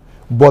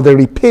 But the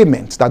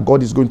repayment that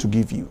God is going to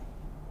give you.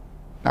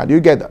 Now, do you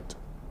get that?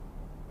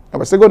 And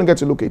we're still going to get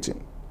to Luke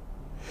 18.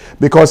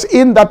 Because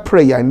in that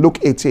prayer in Luke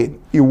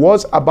 18, it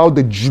was about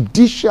the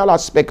judicial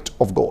aspect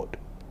of God.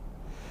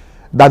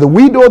 That the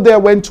widow there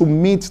went to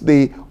meet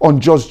the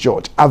unjust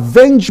judge.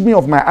 Avenge me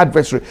of my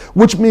adversary,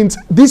 which means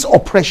this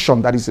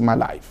oppression that is in my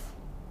life.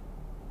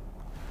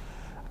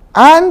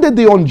 And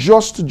the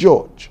unjust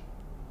judge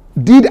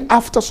did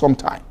after some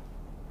time.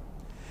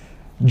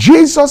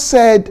 Jesus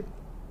said,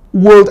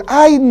 will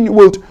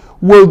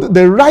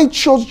the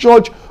righteous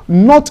judge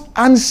not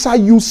answer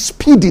you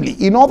speedily?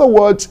 In other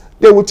words,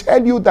 they will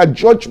tell you that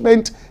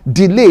judgment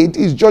delayed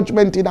is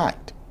judgment denied.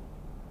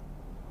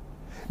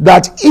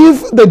 That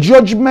if the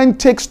judgment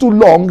takes too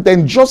long,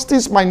 then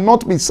justice might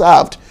not be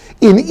served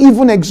in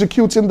even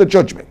executing the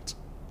judgment.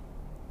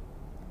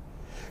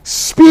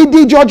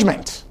 Speedy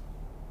judgment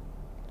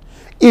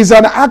is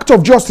an act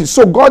of justice.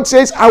 So God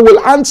says, I will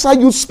answer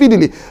you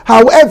speedily.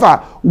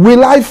 However,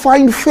 will I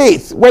find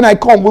faith when I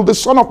come? Will the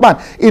Son of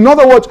Man? In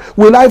other words,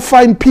 will I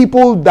find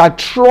people that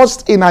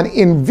trust in an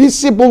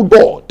invisible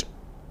God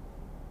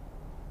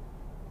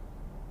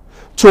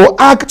to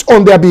act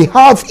on their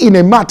behalf in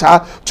a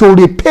matter, to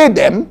repay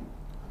them,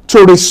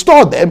 to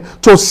restore them,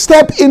 to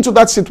step into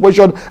that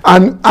situation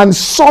and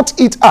sort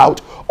it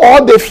out? Or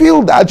they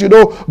feel that,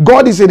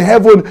 God is in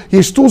heaven,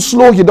 he's too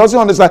slow, he doesn't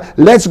understand,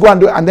 let's go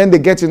and do it, and then they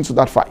get into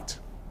that fight.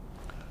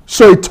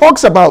 So it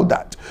talks about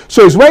that.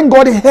 So it's when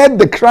God heard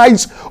the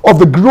cries of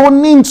the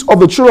groanings of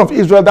the children of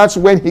Israel, that's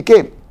when he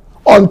came.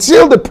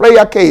 Until the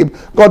prayer came,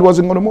 God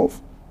wasn't going to move.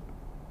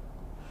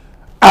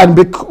 And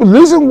the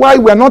reason why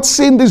we're not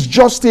seeing this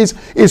justice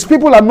is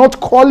people are not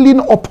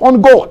calling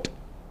upon God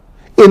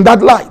in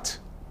that light.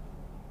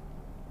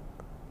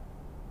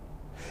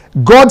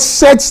 God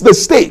sets the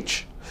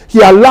stage. He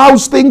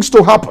allows things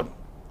to happen.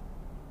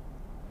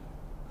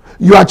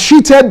 You are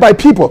cheated by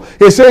people.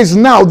 He says,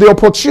 now the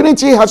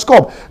opportunity has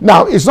come.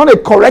 Now, it's not a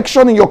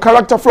correction in your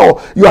character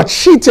flaw. You are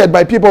cheated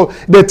by people.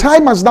 The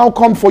time has now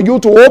come for you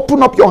to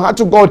open up your heart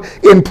to God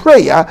in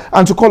prayer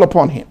and to call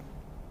upon him.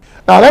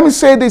 Now, let me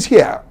say this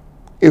here.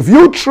 If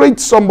you treat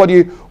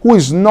somebody who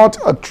is not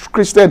a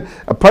Christian,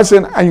 a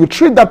person, and you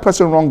treat that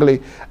person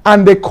wrongly,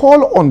 and they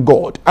call on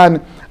God,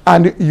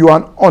 and you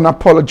are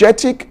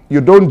unapologetic, you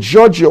don't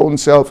judge your own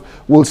self,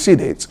 we'll see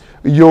it.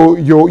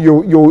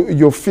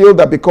 You feel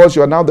that because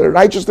you are now the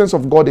righteousness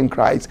of God in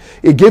Christ,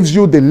 it gives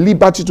you the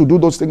liberty to do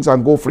those things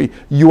and go free.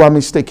 You are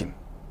mistaken.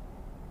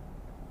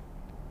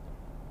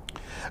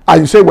 And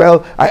you say,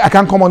 well, I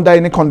can't come under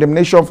any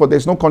condemnation, for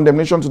there's no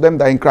condemnation to them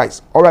that are in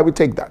Christ. All right, we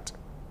take that.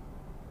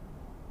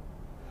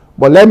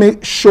 But let me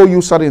show you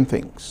certain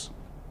things.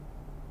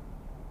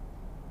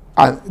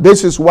 And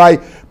this is why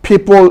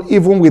people,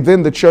 even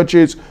within the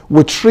churches,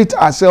 will treat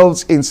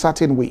ourselves in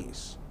certain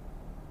ways.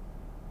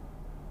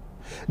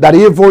 That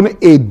even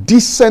a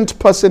decent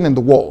person in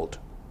the world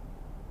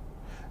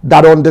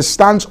that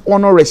understands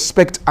honor,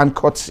 respect, and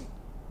courtesy.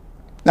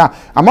 Now,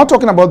 I'm not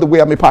talking about the way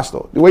I'm a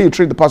pastor, the way you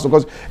treat the pastor,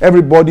 because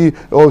everybody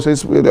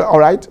says, all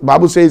right, the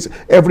Bible says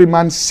every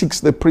man seeks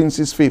the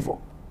prince's favor.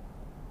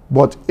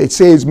 But it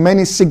says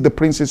many seek the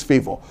prince's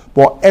favor,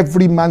 but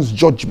every man's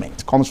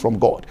judgment comes from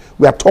God.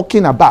 We are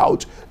talking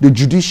about the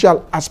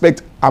judicial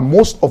aspect, and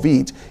most of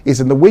it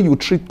is in the way you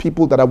treat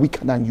people that are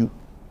weaker than you.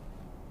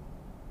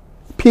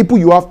 People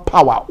you have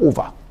power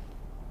over.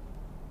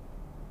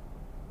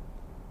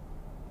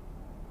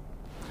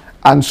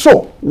 And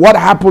so, what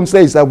happens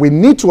there is that we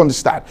need to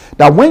understand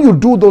that when you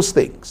do those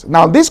things,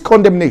 now this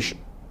condemnation,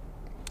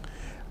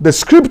 the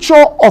scripture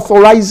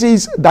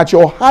authorizes that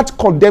your heart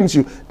condemns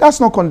you.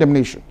 That's not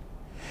condemnation.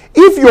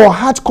 If your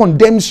heart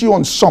condemns you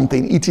on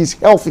something, it is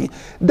healthy.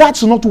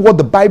 That's not what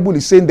the Bible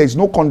is saying. There's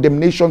no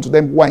condemnation to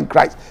them who are in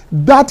Christ.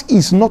 That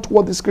is not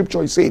what the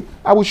scripture is saying.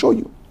 I will show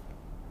you.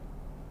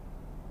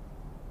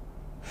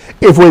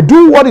 If we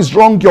do what is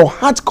wrong, your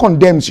heart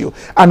condemns you.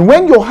 And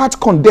when your heart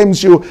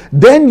condemns you,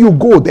 then you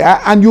go there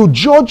and you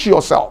judge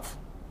yourself.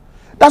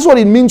 That's what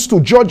it means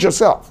to judge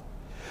yourself.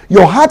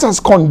 Your heart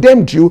has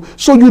condemned you,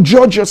 so you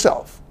judge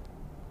yourself.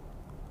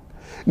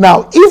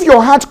 Now, if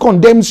your heart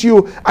condemns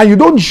you and you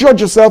don't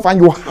judge yourself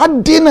and you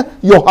harden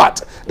your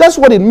heart, that's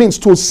what it means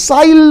to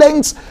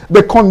silence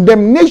the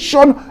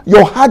condemnation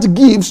your heart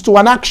gives to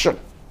an action.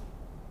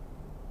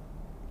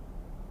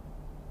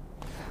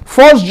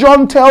 1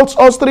 John tells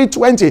us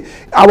 3:20,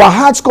 our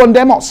hearts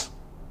condemn us,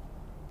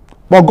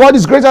 but God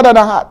is greater than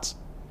our hearts.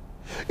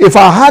 If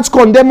our hearts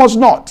condemn us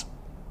not,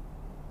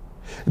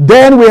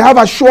 then we have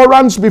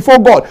assurance before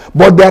God.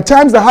 But there are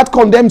times the heart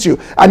condemns you,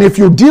 and if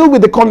you deal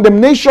with the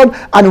condemnation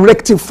and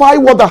rectify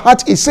what the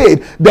heart is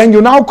saying, then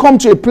you now come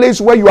to a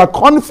place where you are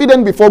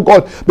confident before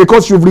God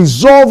because you've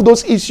resolved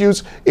those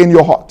issues in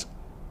your heart.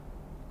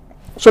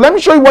 So let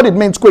me show you what it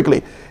means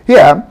quickly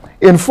here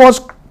in 1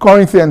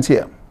 Corinthians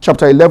here,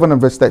 chapter 11 and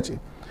verse 30.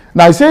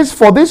 Now it says,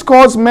 for this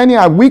cause many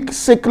are weak,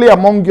 sickly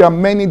among you,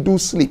 and many do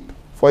sleep,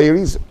 for a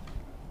reason.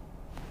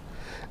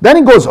 Then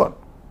it goes on,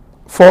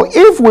 for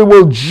if we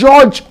will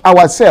judge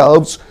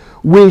ourselves,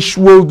 we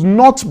will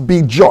not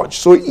be judged.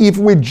 So if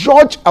we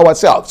judge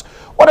ourselves,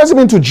 what does it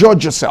mean to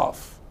judge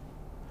yourself?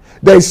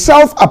 There is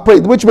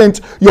self-appraisal, which means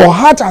your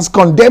heart has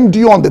condemned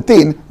you on the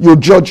thing, you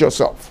judge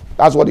yourself.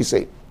 That's what he's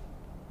saying.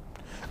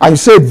 And you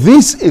say,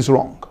 this is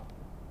wrong.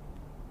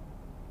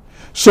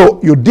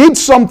 So you did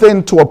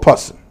something to a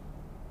person,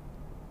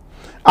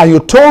 and you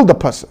told the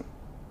person,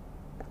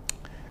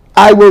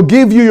 I will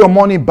give you your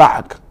money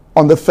back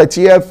on the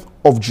 30th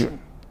of June.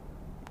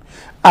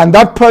 And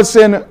that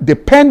person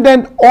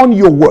depended on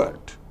your word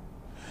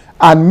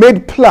and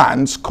made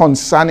plans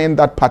concerning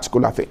that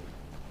particular thing.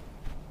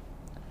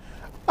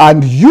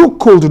 And you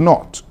could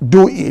not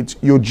do it.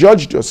 You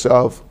judged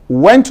yourself,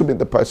 went to meet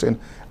the person,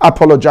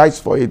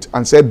 apologized for it,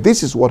 and said,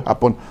 this is what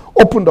happened.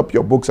 Opened up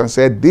your books and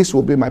said, this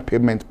will be my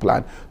payment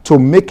plan, to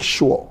make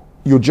sure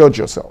you judge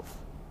yourself.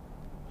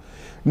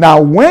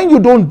 Now, when you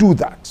don't do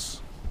that,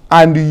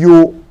 and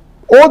you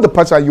owe the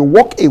person, you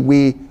walk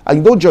away, and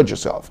you don't judge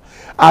yourself,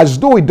 as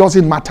though it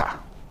doesn't matter.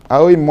 I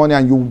owe him money,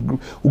 and you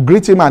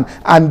greet him,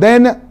 and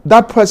then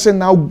that person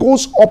now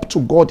goes up to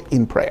God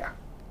in prayer.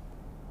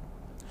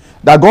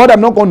 That God, I'm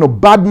not going to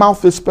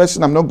badmouth this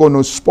person. I'm not going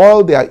to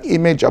spoil their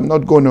image. I'm not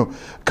going to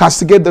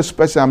castigate this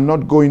person. I'm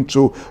not going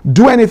to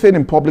do anything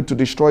in public to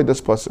destroy this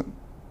person.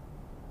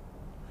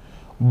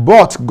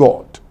 But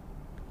God,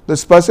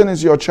 this person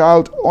is your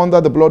child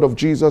under the blood of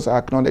Jesus. I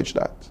acknowledge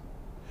that.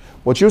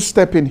 But you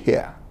step in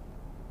here.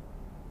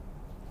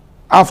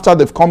 After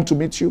they've come to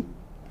meet you,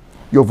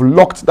 you've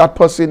locked that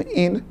person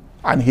in,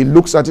 and he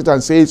looks at it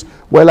and says,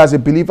 well, as a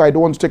believer, I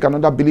don't want to take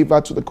another believer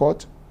to the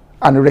court,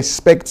 and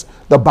respect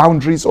the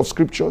boundaries of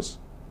scriptures.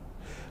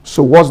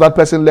 So was that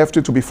person left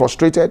to be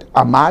frustrated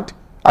and mad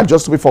and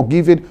just to be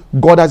forgiven?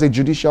 God has a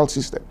judicial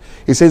system.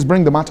 He says,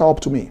 bring the matter up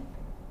to me.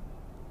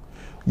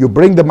 You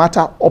bring the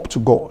matter up to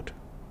God.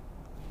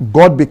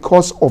 God,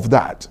 because of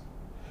that,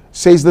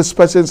 says this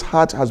person's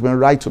heart has been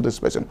right to this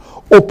person,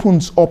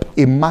 opens up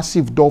a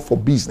massive door for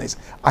business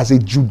as a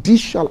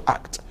judicial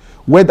act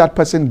where that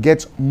person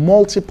gets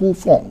multiple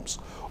forms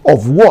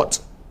of what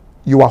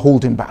you are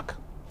holding back.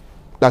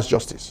 That's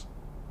justice.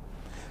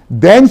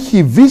 Then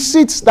he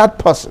visits that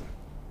person,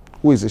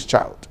 who is his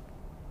child,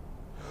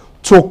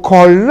 to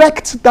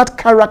correct that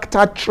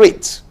character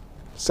trait.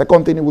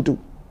 Second thing he will do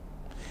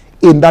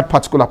in that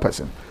particular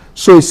person.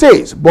 So he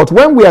says, but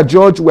when we are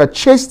judged, we are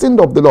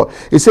chastened of the Lord.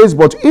 He says,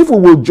 but if we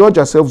will judge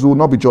ourselves, we will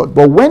not be judged.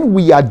 But when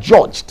we are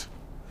judged,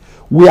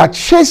 we are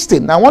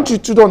chastened. Now, I want you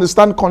to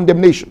understand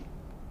condemnation.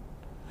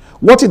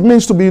 What it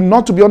means to be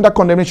not to be under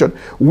condemnation.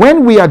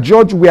 When we are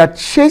judged, we are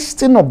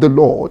chastened of the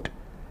Lord,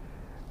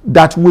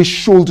 that we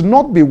should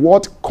not be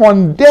what?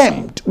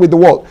 Condemned with the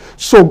world.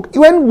 So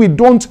when we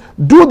don't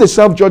do the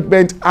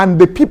self-judgment and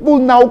the people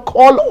now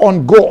call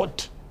on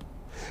God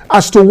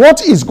as to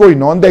what is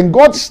going on, then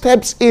God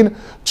steps in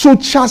to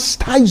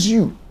chastise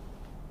you.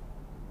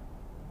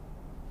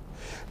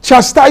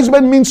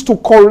 Chastisement means to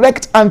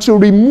correct and to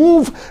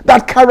remove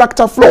that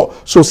character flaw.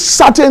 So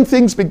certain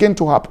things begin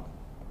to happen.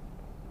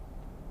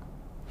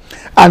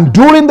 And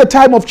during the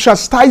time of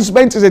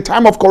chastisement is a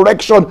time of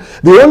correction.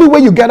 The only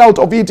way you get out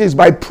of it is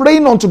by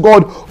praying unto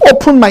God,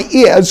 open my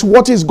ears,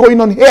 what is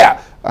going on here?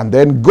 And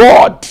then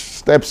God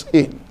steps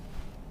in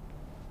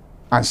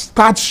and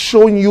starts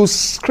showing you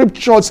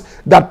scriptures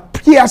that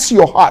pierce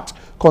your heart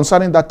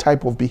concerning that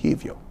type of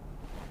behavior.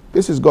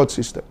 This is God's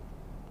system.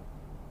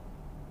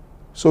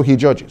 So he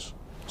judges,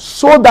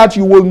 so that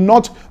you will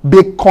not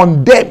be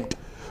condemned.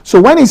 So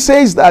when he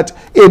says that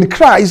in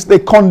Christ, the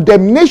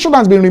condemnation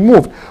has been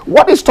removed,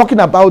 what he's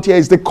talking about here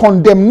is the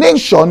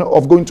condemnation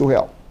of going to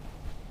hell.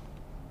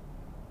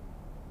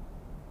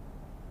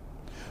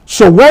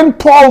 So when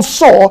Paul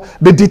saw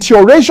the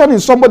deterioration in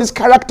somebody's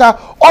character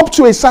up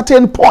to a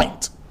certain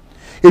point,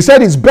 he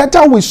said it's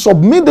better we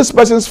submit this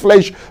person's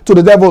flesh to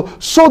the devil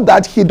so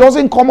that he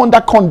doesn't come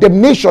under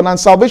condemnation and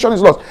salvation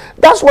is lost.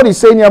 That's what he's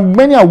saying here.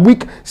 Many are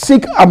weak,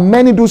 sick, and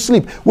many do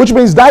sleep, which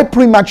means die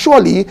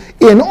prematurely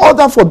in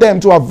order for them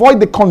to avoid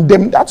the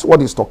condemnation. That's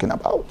what he's talking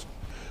about.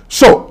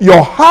 So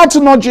your heart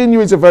nudging you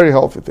is a very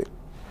healthy thing.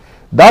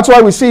 That's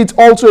why we see it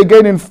also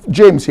again in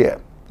James here.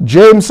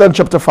 James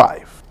chapter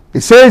 5.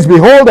 It says,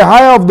 behold, the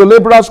hire of the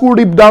laborers who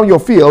reap down your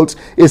fields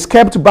is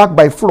kept back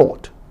by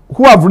fraud.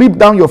 Who have reaped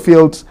down your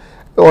fields,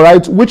 all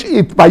right, which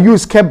it by you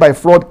is kept by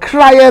fraud,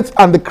 crieth,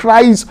 and the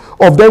cries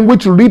of them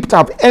which reaped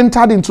have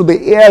entered into the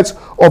ears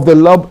of the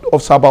Lord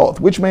of Sabaoth.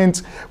 Which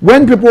means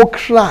when people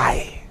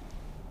cry,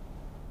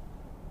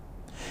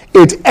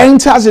 it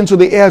enters into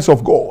the ears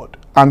of God.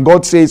 And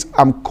God says,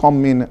 I'm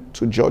coming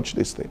to judge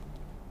this thing.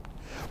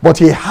 But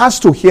he has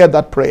to hear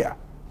that prayer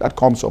that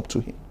comes up to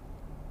him.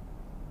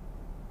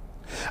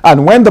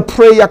 And when the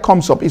prayer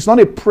comes up, it's not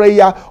a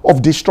prayer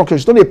of destruction.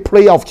 It's not a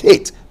prayer of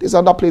hate. This is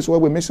another place where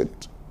we're missing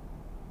it.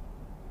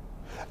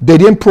 They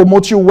didn't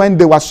promote you when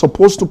they were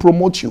supposed to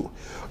promote you.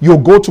 You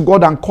go to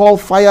God and call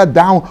fire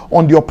down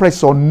on the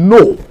oppressor.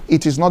 No,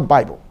 it is not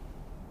Bible.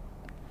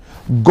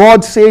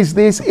 God says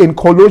this in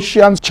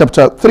Colossians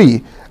chapter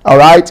 3. All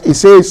right. It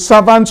says,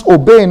 servants,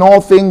 obey in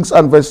all things,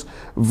 and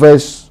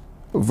verse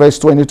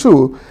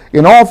 22,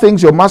 in all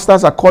things your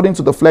masters according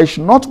to the flesh,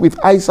 not with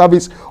eye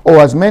service or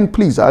as men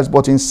pleasers,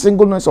 but in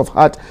singleness of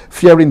heart,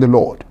 fearing the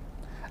Lord.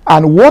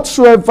 And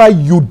whatsoever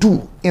you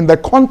do in the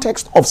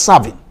context of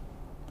serving,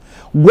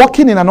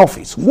 working in an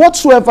office,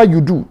 whatsoever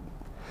you do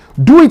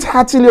it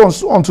heartily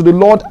unto the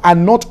Lord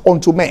and not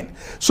unto men.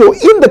 So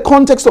in the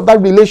context of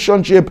that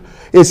relationship,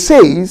 it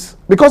says,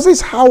 because this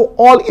is how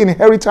all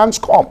inheritance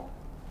come,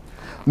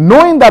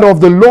 knowing that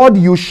of the Lord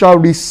you shall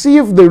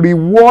receive the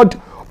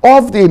reward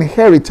of the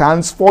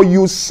inheritance, for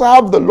you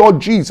serve the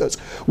Lord Jesus.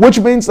 Which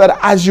means that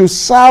as you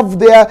serve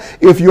there,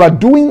 if you are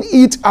doing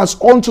it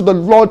as unto the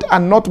Lord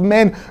and not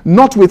men,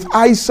 not with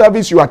eye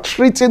service, you are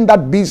treating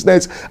that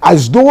business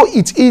as though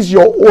it is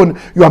your own.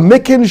 You are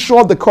making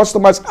sure the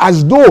customers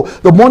as though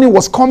the money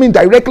was coming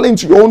directly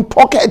into your own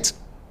pocket.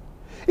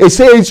 It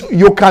says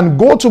you can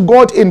go to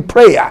God in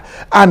prayer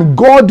and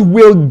God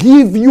will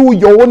give you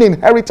your own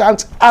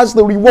inheritance as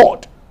the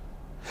reward.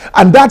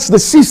 And that's the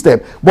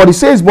system. But it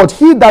says, but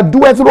he that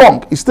doeth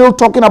wrong, is still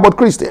talking about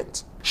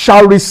Christians,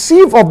 shall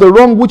receive of the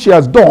wrong which he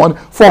has done,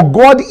 for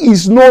God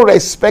is no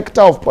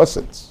respecter of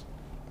persons.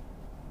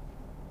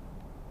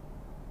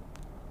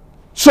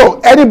 So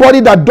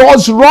anybody that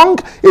does wrong,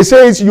 it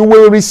says you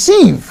will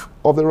receive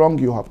of the wrong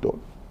you have done.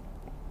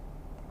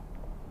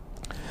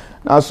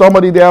 Now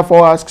somebody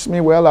therefore asks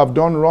me, well, I've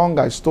done wrong,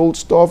 I stole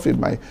stuff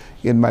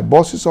in my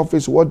boss's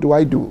office, what do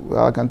I do?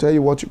 Well, I can tell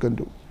you what you can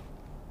do.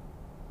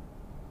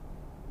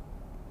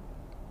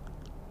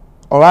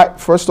 All right,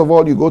 first of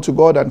all, you go to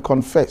God and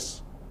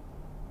confess.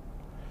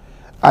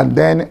 And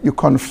then you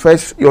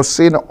confess your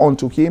sin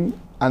unto him,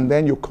 and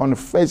then you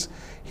confess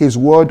his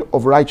word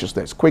of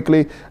righteousness.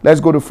 Quickly, let's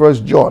go to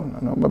 1 John.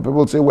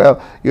 People say,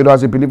 well,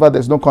 as a believer,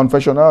 there's no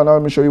confession. No,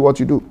 let me show you what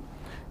you do.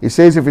 It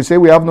says, if we say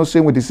we have no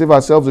sin, we deceive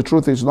ourselves, the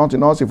truth is not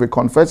in us. If we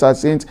confess our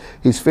sins,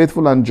 he's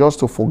faithful and just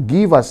to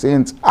forgive our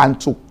sins and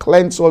to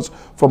cleanse us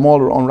from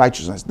all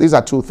unrighteousness. These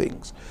are two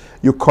things.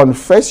 You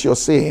confess your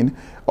sin,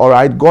 all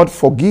right, God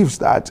forgives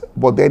that,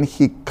 but then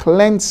he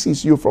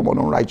cleanses you from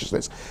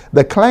unrighteousness.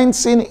 The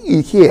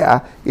cleansing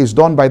here is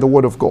done by the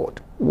word of God.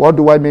 What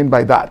do I mean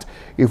by that?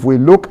 If we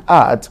look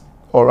at,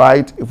 all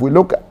right, if we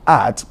look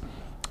at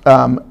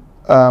book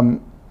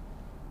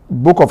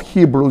of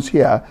Hebrews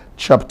here,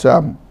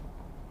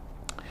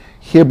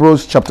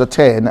 Hebrews chapter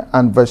 10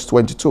 and verse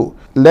 22.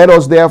 Let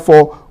us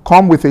therefore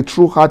come with a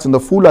true heart in the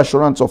full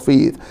assurance of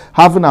faith,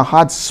 having our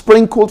hearts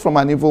sprinkled from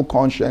an evil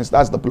conscience,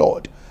 that's the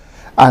blood,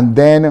 and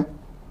then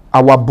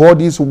our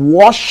bodies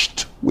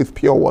washed with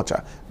pure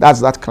water.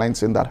 That's that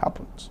cleansing that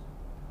happens.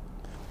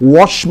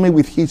 Wash me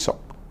with hyssop.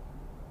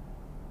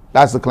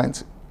 That's the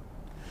cleansing.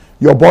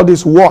 Your body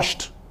is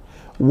washed.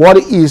 What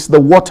is the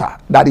water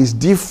that is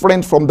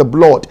different from the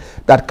blood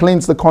that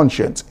cleans the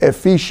conscience?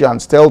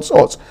 Ephesians tells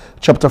us,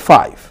 chapter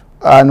 5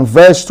 and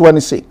verse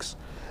 26,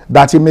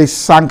 that he may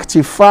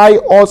sanctify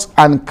us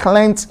and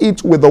cleanse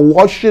it with the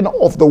washing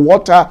of the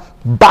water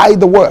by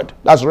the word.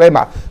 That's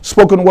Rhema,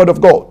 spoken word of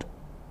God.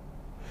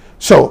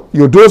 So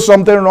you do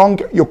something wrong,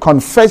 you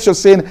confess your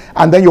sin,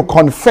 and then you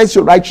confess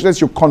your righteousness,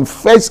 you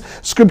confess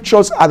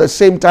scriptures at the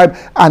same time,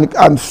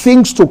 and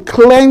things to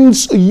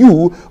cleanse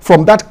you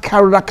from that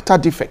character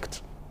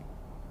defect.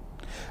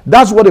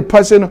 That's what a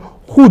person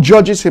who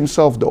judges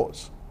himself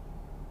does.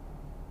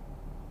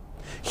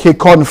 He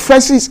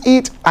confesses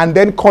it and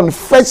then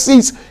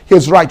confesses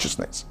his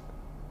righteousness.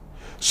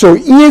 So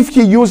if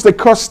he used the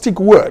caustic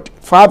word,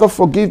 Father,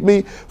 forgive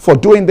me for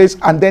doing this,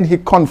 and then he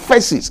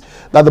confesses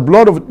that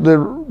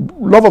the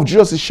love of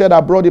Jesus is shed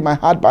abroad in my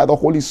heart by the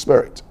Holy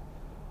Spirit.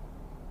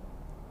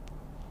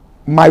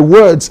 My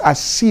words are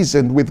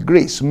seasoned with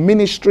grace,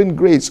 ministering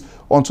grace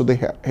unto the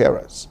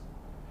hearers.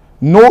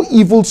 No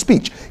evil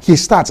speech. He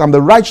starts, I'm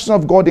the righteousness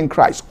of God in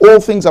Christ. All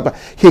things are.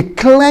 He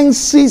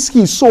cleanses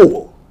his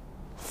soul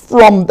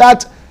from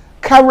that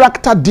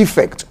character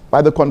defect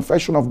by the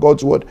confession of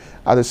God's word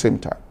at the same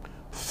time.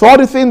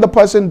 Third thing the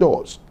person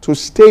does to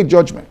stay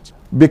judgment,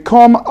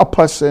 become a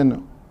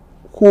person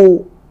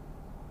who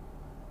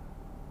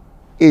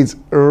is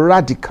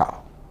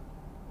radical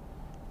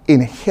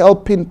in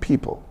helping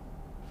people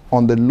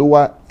on the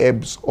lower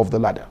ebbs of the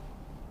ladder.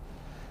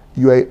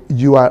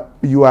 you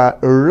are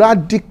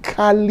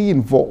radically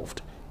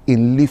involved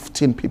in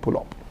lifting people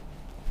up.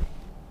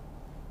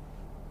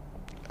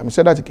 Let me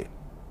say that again.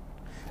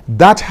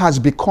 That has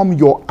become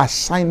your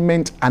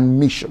assignment and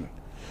mission.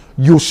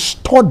 You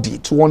study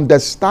to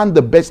understand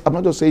the best. I'm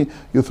not just saying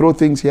you throw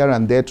things here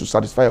and there to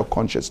satisfy your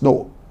conscience.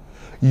 No.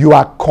 You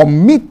are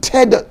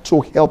committed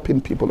to helping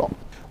people up.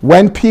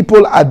 When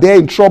people are there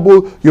in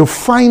trouble, you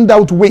find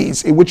out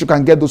ways in which you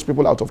can get those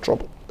people out of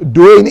trouble.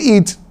 Doing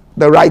it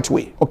the right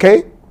way,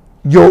 okay?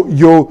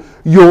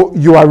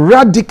 You are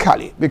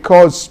radically,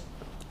 because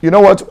you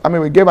know what? I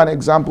mean, we gave an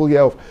example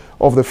here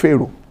of the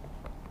Pharaoh.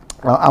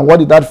 And what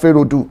did that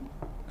Pharaoh do?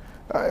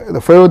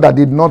 The Pharaoh that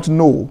did not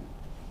know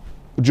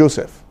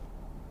Joseph.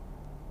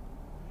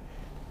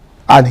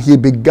 And he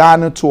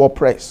began to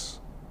oppress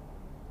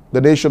the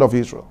nation of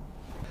Israel.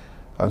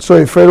 And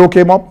so a Pharaoh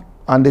came up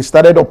and they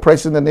started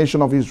oppressing the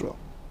nation of Israel.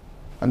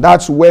 And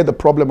that's where the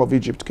problem of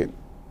Egypt came.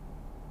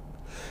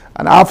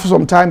 And after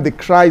some time, the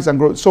cries and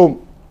growth.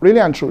 So, really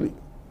and truly,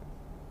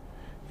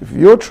 if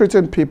you're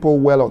treating people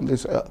well on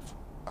this earth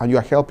and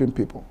you're helping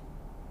people,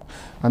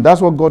 and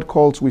that's what God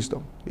calls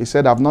wisdom. He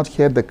said, I've not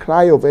heard the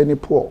cry of any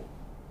poor.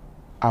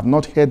 I've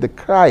not heard the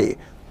cry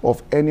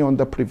of any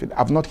underprivileged.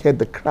 I've not heard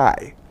the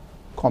cry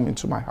come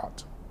into my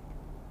heart.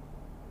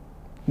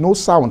 No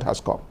sound has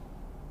come.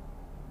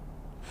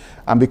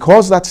 And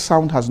because that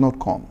sound has not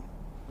come,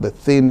 the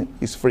thing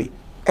is free.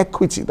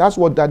 Equity. That's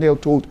what Daniel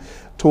told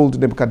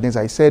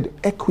Nebuchadnezzar. He said,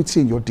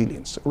 equity in your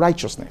dealings,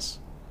 righteousness.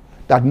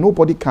 That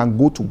nobody can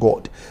go to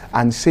God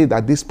and say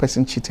that this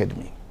person cheated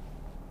me.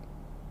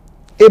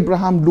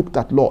 Abraham looked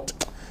at Lot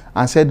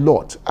and said,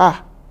 Lord,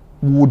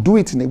 we will do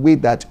it in a way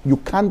that you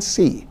can't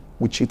say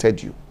we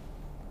cheated you.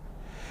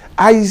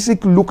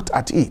 Isaac looked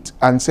at it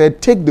and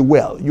said, take the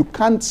well. You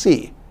can't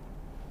say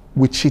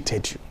we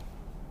cheated you.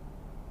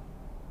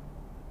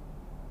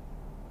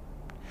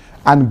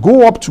 And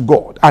go up to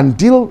God and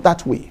deal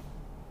that way.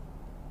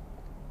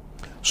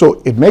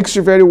 So it makes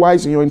you very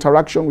wise in your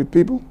interaction with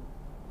people.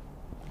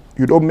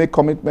 You don't make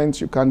commitments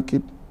you can't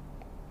keep.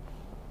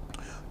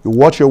 You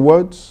watch your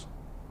words.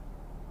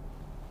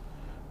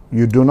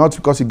 You do not,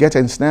 because you get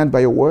ensnared by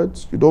your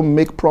words. You don't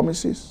make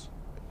promises.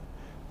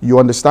 You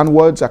understand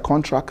words are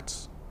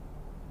contracts.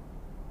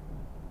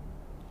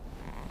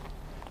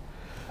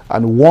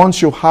 And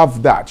once you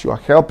have that, you are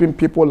helping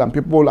people and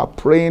people are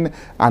praying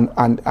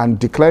and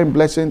declaring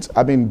blessings.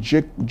 I mean,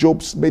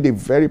 Job made a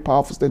very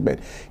powerful statement.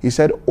 He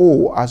said,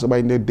 oh, as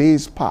in the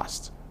days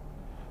past,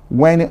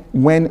 when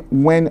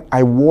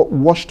I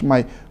washed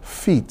my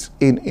feet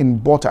in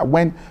butter,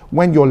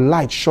 when your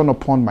light shone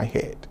upon my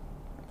head.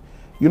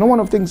 You know, one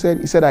of the things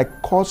he said, I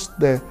caused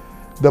the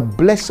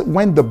blessing,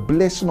 when the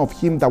blessing of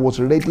him that was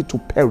ready to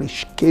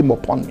perish came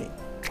upon me.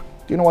 Do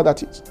you know what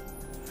that is?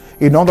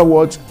 In other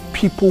words,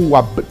 people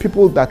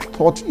that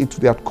thought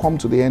they had come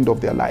to the end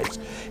of their lives.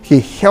 He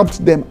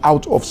helped them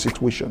out of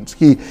situations.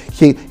 He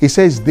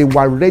says they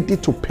were ready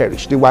to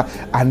perish. They were,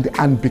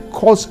 and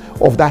because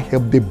of that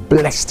help, they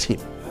blessed him.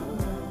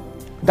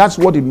 That's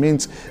what it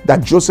means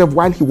that Joseph,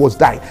 while he was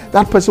dying,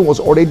 that person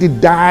was already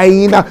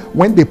dying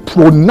when they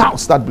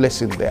pronounced that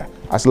blessing there,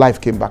 as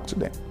life came back to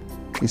them.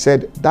 He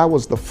said, that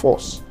was the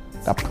force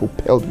that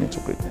propelled me to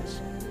greatness.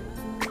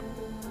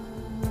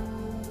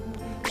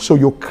 So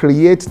you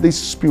create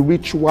this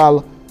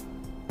spiritual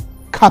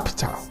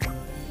capital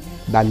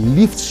that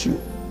lifts you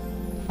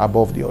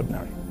above the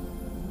ordinary.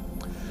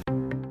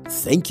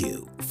 Thank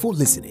you for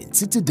listening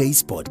to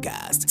today's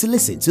podcast. To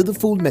listen to the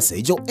full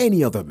message or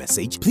any other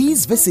message,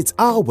 please visit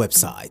our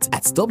website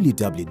at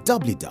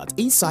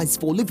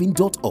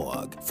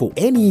www.insightsforliving.org. For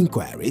any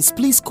inquiries,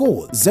 please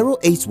call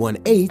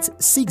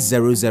 0818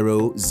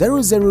 600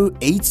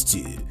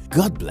 0082.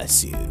 God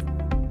bless you.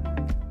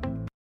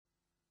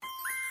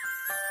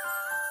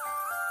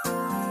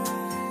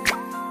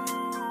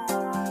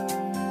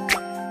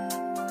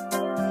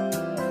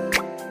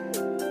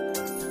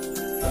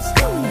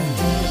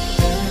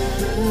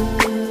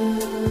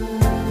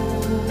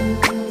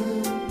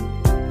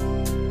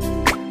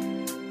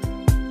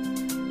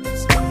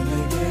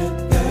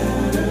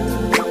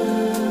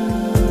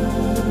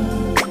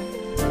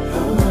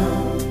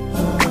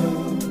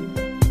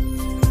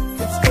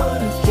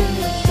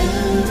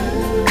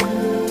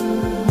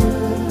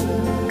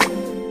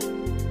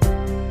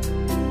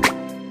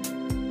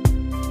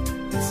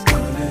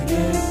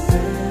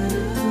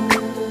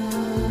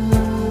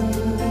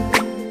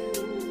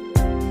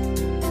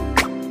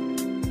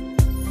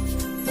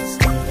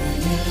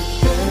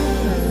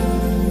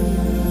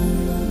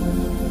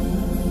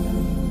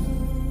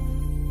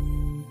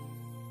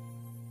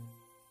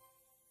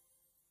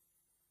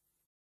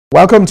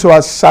 Welcome to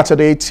our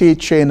Saturday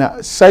teaching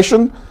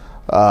session.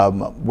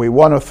 We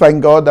want to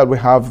thank God that we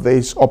have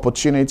this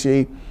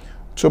opportunity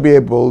to be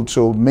able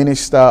to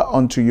minister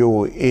unto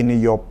you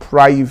in your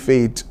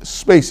private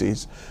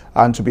spaces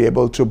and to be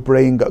able to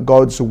bring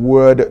God's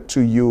word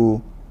to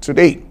you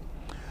today.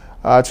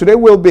 Today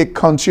we'll be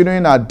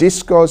continuing our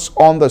discourse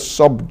on the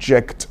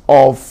subject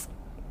of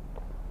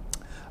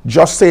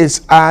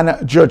justice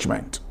and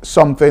judgment,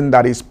 something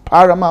that is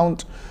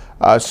paramount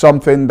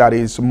something that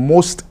is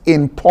most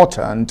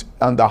important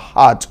in the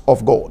heart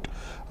of God.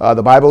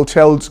 The Bible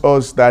tells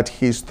us that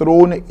his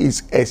throne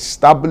is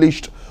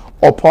established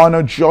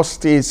upon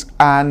justice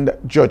and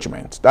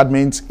judgment. That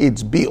means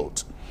it's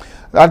built.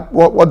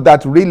 What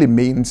that really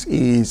means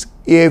is,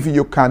 if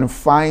you can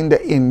find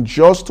in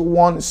just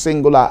one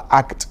singular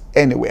act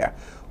anywhere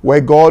where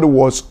God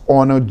was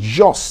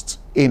unjust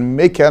in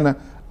making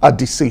a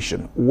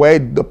decision, where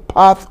the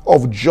path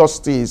of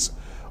justice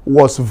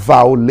was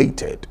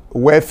violated,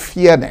 where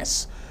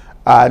fairness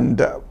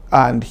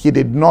and he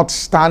did not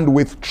stand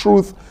with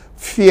truth,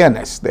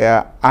 fairness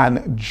there,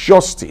 and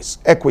justice,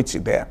 equity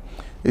there,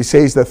 it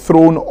says the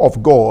throne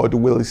of God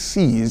will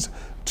cease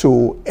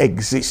to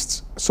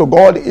exist. So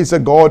God is a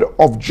God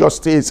of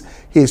justice.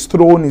 His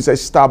throne is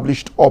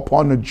established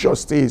upon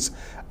justice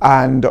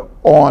and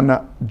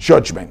on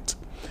judgment.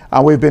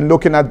 And we've been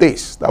looking at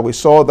this, that we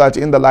saw that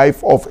in the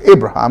life of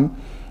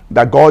Abraham,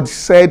 that God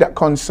said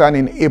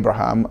concerning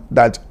Abraham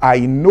that I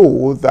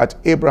know that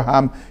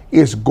Abraham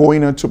is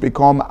going to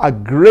become a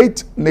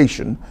great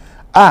nation.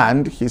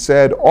 And he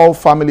said all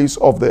families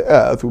of the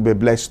earth will be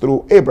blessed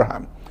through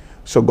Abraham.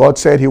 So God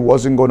said he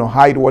wasn't going to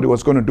hide what he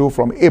was going to do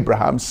from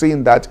Abraham,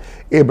 seeing that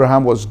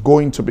Abraham was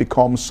going to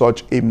become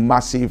such a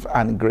massive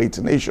and great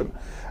nation.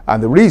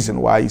 And the reason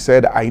why he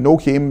said, I know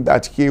him,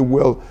 that he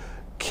will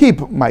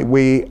keep my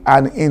way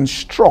and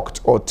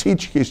instruct or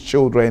teach his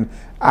children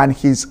and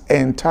his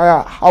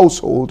entire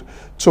household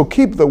to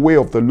keep the way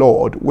of the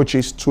Lord, which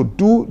is to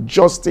do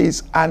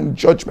justice and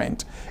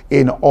judgment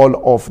in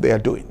all of their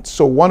doing.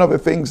 So one of the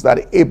things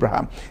that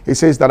Abraham, he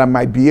says that I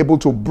might be able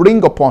to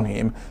bring upon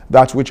him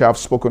that which I have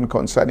spoken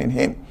concerning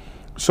him.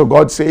 So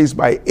God says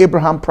by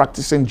Abraham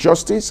practicing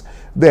justice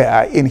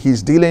there in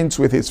his dealings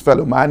with his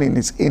fellow man, in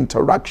his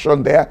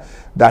interaction there,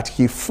 that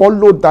he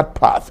followed that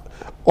path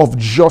of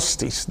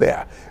justice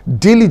there,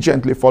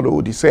 diligently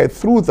followed. He said,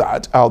 through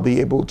that I'll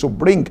be able to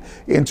bring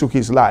into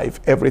his life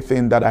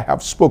everything that I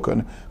have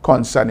spoken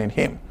concerning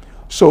him.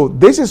 So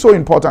this is so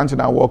important in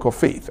our walk of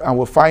faith, and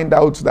we'll find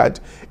out that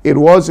it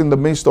was in the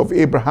midst of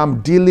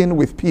Abraham dealing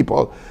with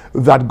people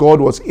that God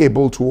was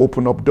able to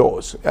open up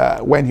doors.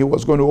 When he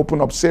was going to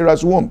open up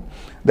Sarah's womb,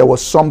 there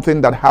was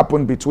something that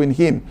happened between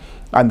him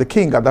and the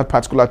king at that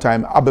particular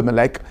time,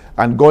 Abimelech,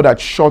 and God had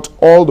shut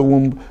all the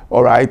womb,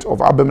 all right, of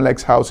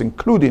Abimelech's house,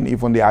 including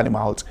even the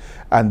animals.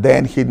 And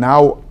then he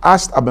now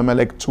asked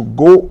Abimelech to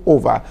go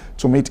over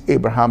to meet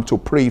Abraham to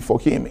pray for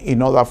him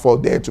in order for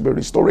there to be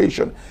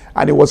restoration.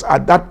 And it was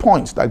at that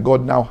point that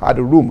God now had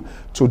a room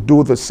to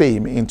do the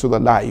same into the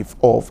life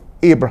of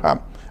Abraham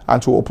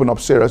and to open up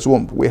Sarah's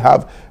womb. We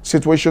have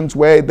situations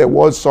where there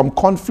was some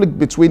conflict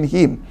between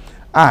him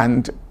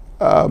and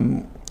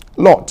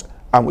Lot.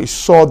 And we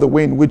saw the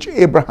way in which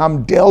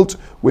Abraham dealt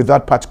with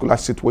that particular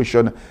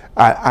situation.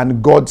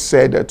 And God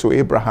said to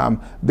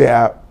Abraham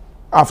there,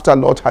 after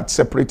Lot had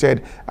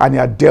separated and he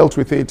had dealt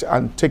with it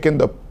and taken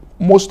the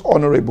most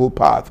honorable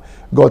path,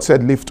 God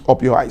said, lift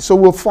up your eyes. So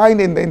we'll find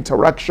in the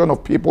interaction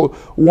of people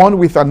one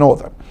with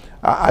another,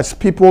 as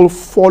people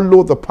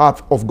follow the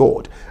path of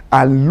God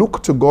and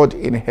look to God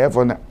in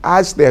heaven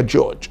as their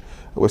judge.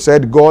 We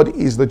said God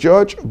is the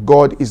judge,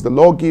 God is the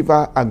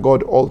lawgiver, and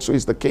God also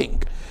is the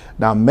king.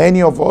 Now,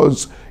 many of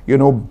us,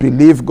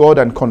 believe God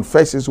and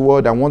confess his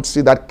word and want to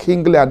see that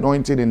kingly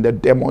anointing in the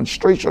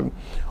demonstration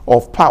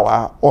of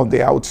power on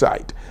the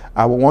outside.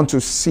 I want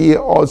to see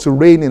us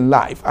reign in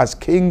life as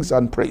kings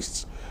and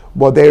priests.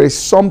 But there is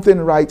something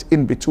right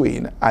in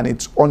between, and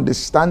it's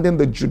understanding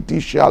the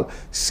judicial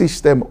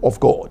system of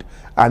God.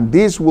 And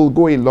this will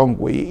go a long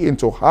way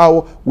into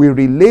how we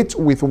relate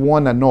with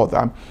one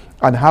another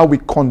and how we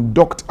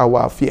conduct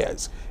our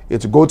affairs.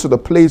 It's to go to the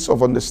place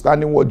of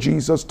understanding what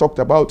Jesus talked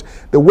about,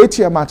 the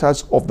weightier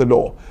matters of the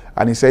law.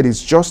 And he said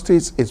it's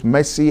justice, it's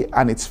mercy,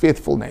 and it's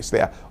faithfulness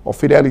there, or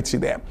fidelity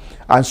there.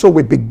 And so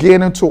we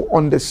begin to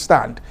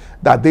understand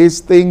that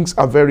these things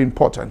are very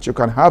important. You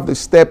can have the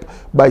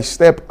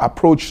step-by-step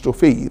approach to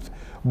faith,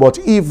 but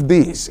if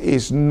this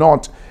is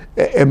not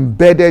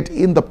embedded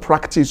in the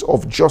practice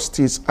of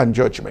justice and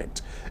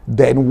judgment,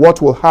 then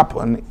what will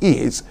happen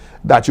is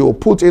that you'll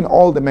put in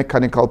all the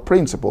mechanical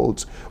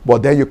principles,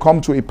 but then you come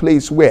to a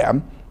place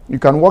where you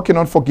can work in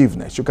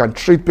unforgiveness. You can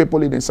treat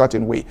people in a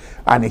certain way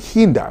and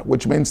hinder,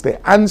 which means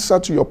the answer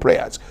to your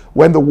prayers,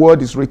 when the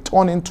word is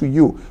returning to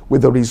you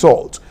with the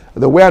result,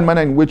 the way and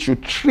manner in which you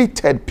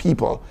treated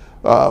people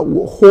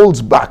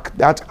holds back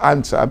that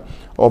answer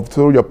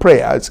through your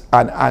prayers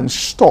and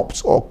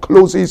stops or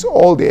closes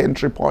all the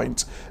entry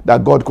points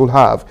that God could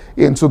have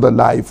into the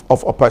life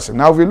of a person.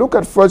 Now, if we look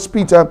at 1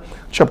 Peter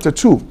chapter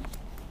 2,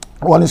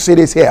 I want to say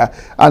this here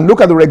and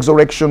look at the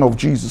resurrection of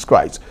Jesus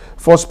Christ.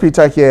 1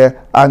 Peter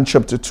here and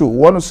chapter 2. I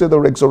want to say the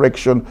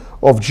resurrection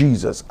of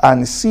Jesus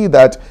and see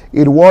that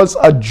it was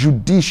a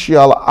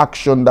judicial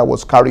action that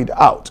was carried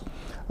out.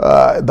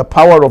 The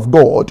power of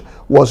God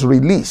was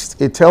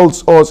released. It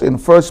tells us in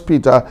 1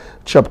 Peter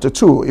chapter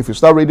 2, if you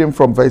start reading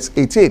from verse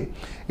 18,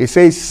 it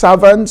says,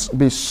 servants,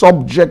 be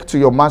subject to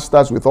your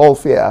masters with all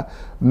fear,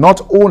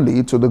 not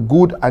only to the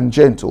good and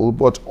gentle,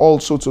 but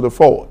also to the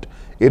forward.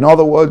 In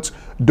other words,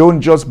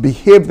 Don't just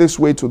behave this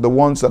way to the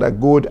ones that are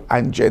good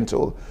and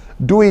gentle.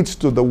 Do it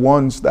to the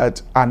ones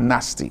that are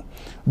nasty.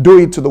 Do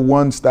it to the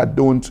ones that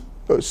don't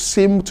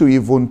seem to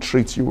even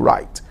treat you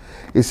right.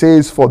 It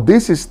says, for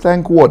this is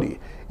thankworthy,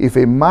 if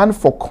a man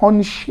for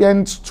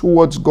conscience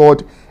towards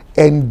God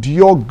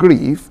endure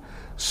grief,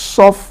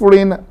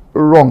 suffering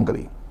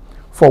wrongly.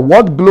 For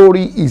what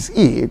glory is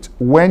it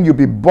when you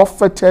be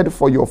buffeted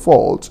for your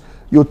faults,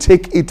 you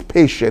take it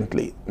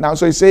patiently. Now,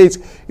 so it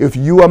says, if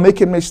you are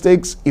making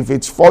mistakes, if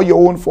it's for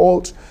your own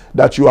fault,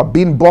 that you are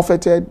being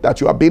buffeted, that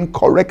you are being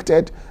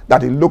corrected,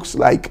 that it looks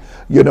like,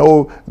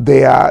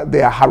 they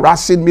are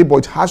harassing me, but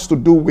it has to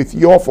do with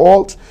your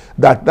fault,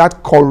 that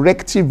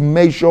corrective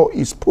measure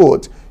is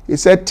put. He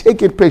said,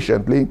 take it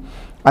patiently.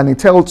 And he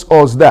tells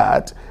us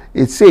that,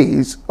 it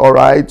says, all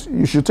right,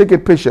 you should take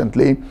it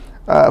patiently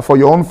for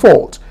your own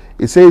fault.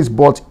 It says,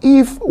 but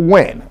if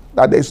when,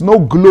 that there's no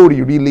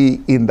glory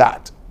really in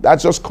that.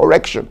 That's just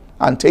correction,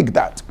 and take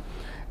that.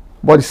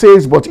 But it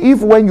says, but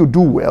if when you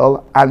do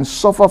well and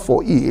suffer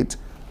for it,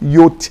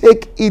 you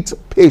take it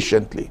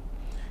patiently.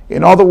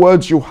 In other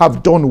words, you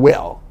have done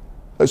well.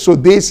 So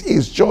this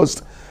is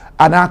just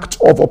an act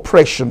of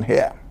oppression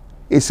here.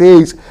 It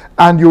says,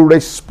 and you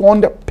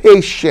respond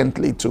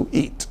patiently to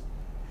it.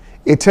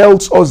 It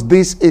tells us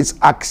this is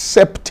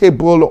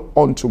acceptable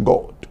unto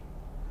God.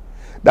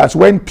 That's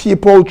when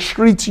people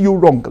treat you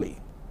wrongly,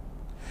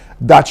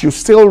 that you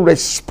still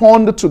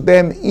respond to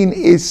them in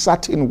a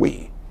certain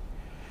way.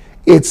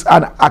 It's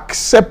an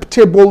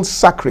acceptable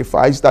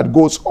sacrifice that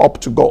goes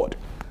up to God.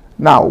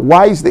 Now,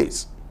 why is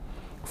this?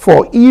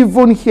 For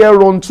even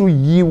hereunto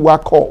ye were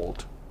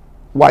called.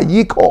 Were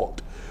ye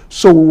called?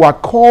 So we were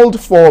called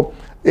for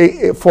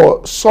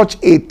such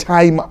a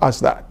time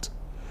as that.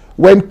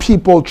 When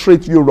people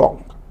treat you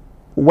wrong,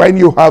 when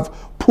you have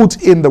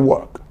put in the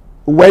work,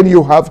 when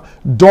you have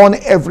done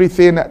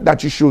everything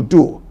that you should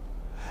do,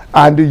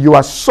 and you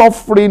are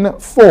suffering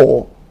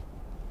for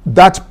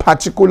that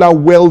particular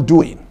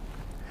well-doing.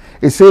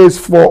 It says,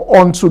 for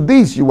unto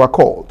this you are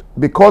called,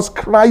 because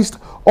Christ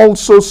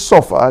also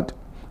suffered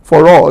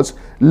for us,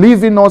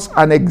 leaving us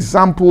an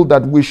example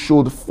that we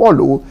should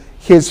follow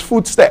his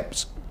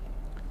footsteps.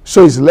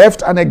 So he's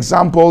left an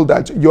example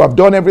that you have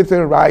done everything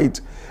right,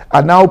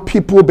 and now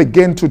people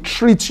begin to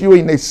treat you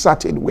in a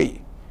certain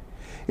way.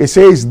 It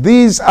says,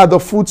 these are the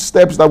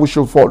footsteps that we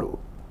should follow.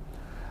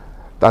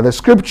 That the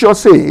scripture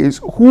says,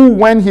 who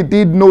when he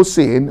did no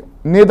sin,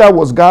 neither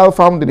was guile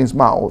found in his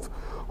mouth,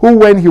 who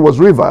when he was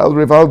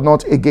reviled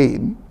not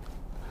again.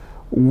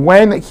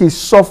 When he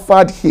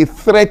suffered, he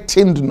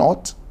threatened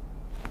not,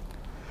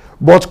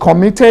 but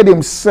committed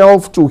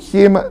himself to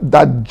him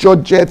that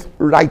judgeth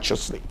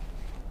righteously.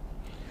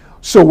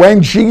 So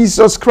when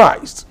Jesus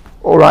Christ,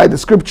 all right, the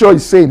scripture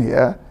is saying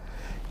here,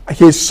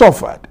 he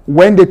suffered.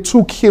 When they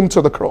took him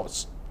to the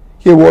cross,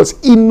 he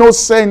was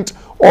innocent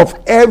of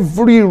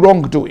every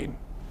wrongdoing.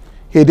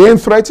 He didn't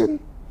threaten.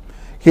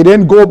 He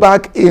didn't go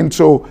back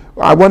into,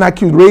 I want to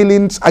accuse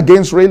railings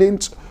against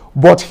railings,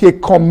 but he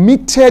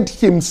committed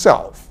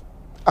himself.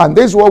 And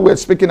this is what we're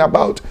speaking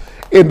about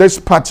in this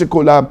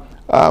particular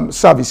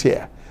service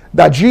here.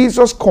 That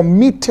Jesus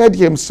committed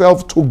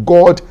himself to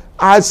God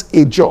as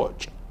a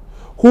judge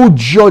who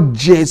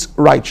judges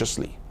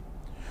righteously.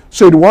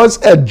 So it was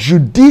a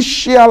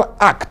judicial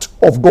act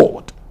of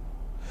God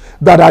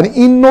that an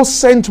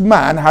innocent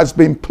man has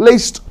been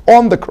placed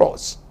on the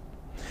cross,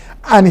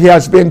 and he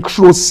has been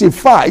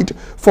crucified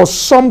for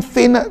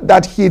something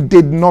that he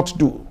did not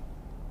do.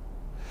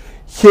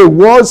 He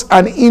was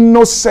an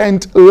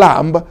innocent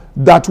lamb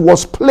that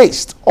was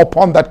placed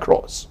upon that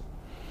cross.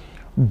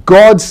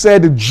 God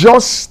said,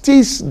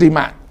 justice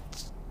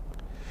demands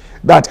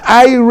that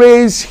I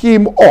raise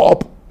him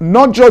up,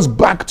 not just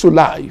back to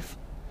life,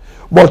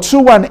 but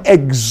to an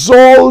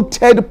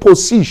exalted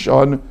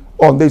position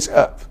on this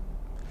earth.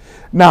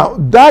 Now,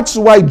 that's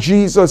why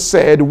Jesus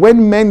said,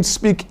 when men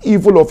speak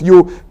evil of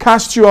you,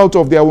 cast you out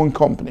of their own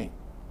company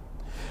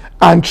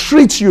and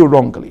treat you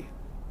wrongly,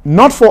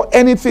 not for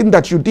anything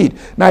that you did.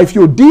 Now, if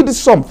you did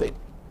something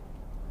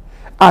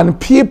and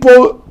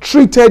people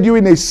treated you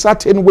in a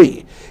certain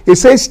way, he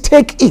says,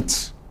 take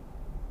it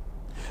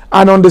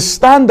and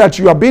understand that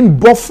you are being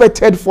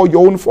buffeted for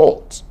your own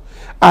fault.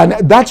 And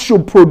that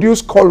should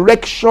produce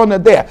correction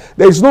there.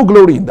 There is no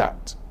glory in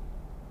that.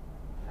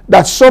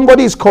 That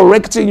somebody is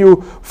correcting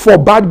you for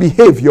bad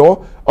behavior,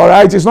 all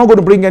right, it's not going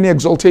to bring any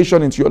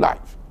exaltation into your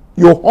life.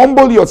 You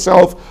humble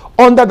yourself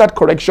under that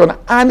correction,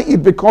 and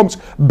it becomes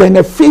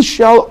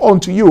beneficial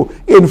unto you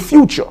in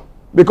future,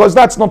 because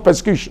that's not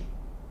persecution.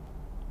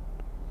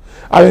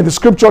 I mean, the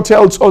scripture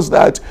tells us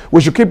that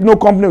we should keep no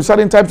company with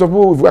certain types of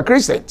people if we are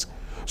Christians.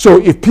 So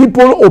if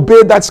people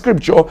obey that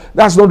scripture,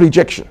 that's not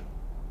rejection.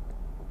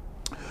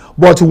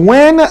 But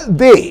when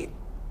they,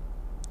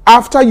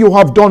 after you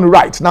have done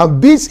right, now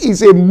this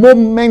is a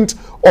moment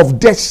of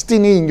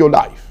destiny in your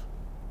life.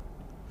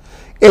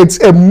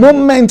 It's a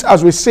moment,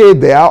 as we say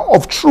there,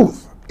 of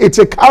truth. It's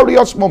a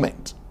curious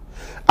moment.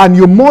 And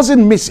you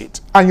mustn't miss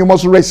it. And you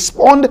must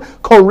respond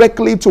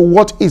correctly to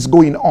what is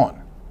going on.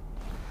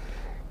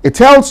 It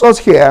tells us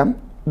here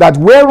that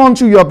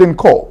whereunto you have been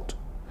called,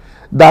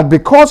 that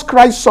because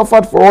Christ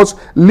suffered for us,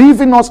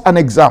 leaving us an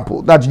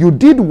example, that you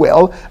did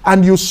well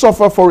and you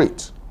suffer for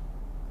it.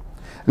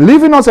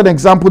 Leaving us an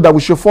example that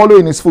we should follow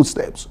in his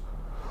footsteps.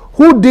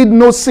 Who did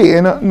no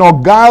sin,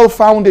 nor guile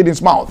found in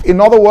his mouth.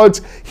 In other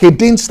words, he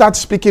didn't start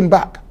speaking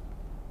back.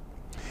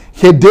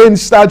 He didn't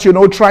start,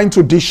 trying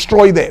to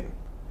destroy them.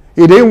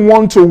 He didn't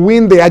want to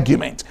win the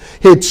argument.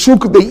 He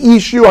took the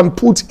issue and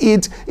put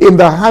it in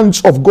the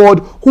hands of God,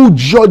 who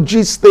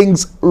judges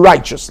things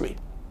righteously.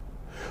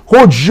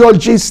 Who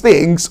judges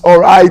things, all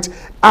right,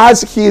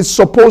 as he is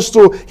supposed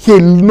to. He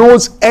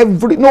knows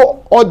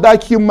no other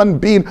human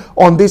being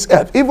on this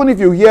earth. Even if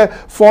you hear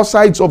 4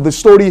 sides of the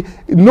story,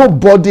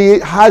 nobody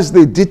has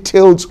the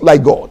details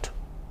like God.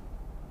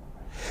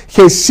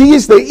 He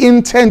sees the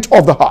intent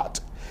of the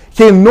heart.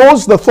 He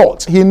knows the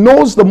thoughts. He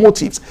knows the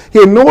motives.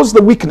 He knows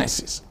the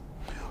weaknesses.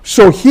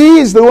 So he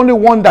is the only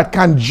one that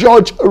can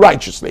judge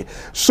righteously.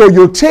 So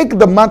you take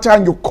the matter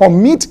and you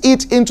commit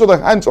it into the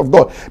hands of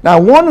God. Now I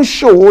want to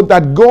show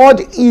that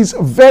God is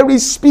very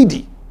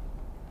speedy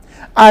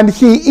and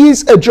he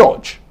is a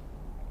judge.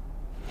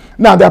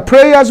 Now there are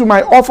prayers we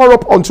might offer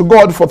up unto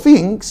God for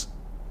things,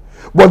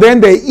 but then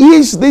there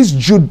is this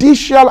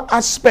judicial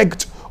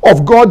aspect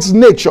of God's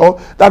nature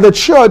that the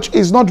church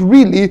is not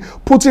really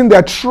putting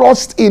their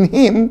trust in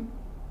him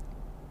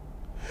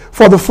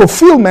for the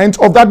fulfillment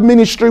of that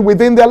ministry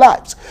within their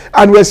lives.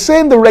 And we're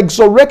saying the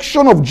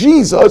resurrection of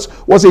Jesus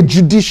was a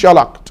judicial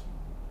act.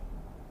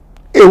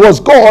 It was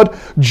God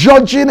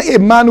judging a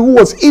man who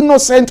was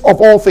innocent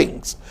of all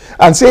things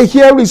and say,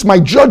 here is my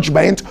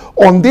judgment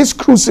on this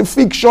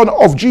crucifixion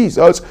of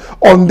Jesus,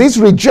 on this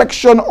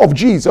rejection of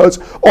Jesus,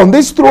 on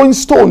this throwing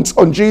stones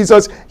on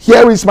Jesus.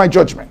 Here is my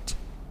judgment.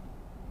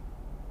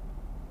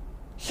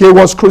 He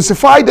was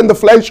crucified in the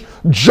flesh,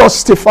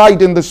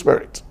 justified in the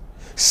spirit.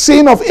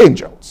 Sin of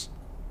angels.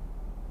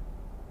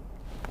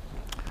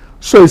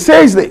 So he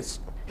says this.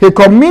 He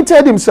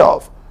committed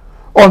himself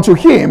unto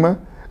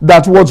him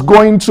that was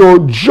going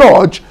to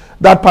judge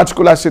that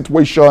particular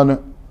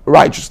situation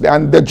righteously.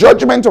 And the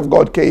judgment of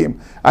God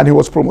came and he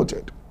was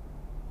promoted.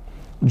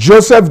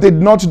 Joseph did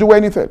not do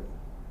anything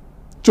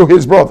to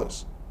his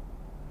brothers.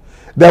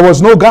 There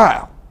was no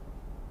guile.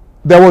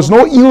 There was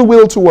no ill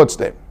will towards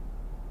them.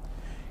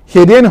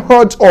 He didn't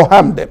hurt or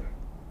harm them.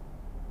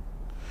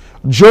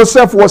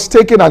 Joseph was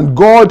taken, and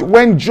God,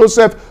 when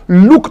Joseph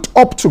looked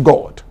up to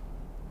God,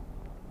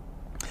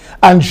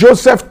 and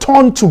Joseph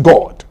turned to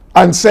God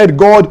and said,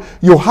 God,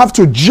 you have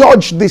to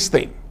judge this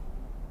thing.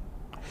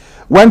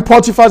 When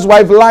Potiphar's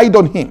wife lied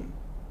on him,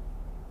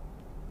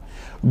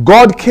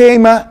 God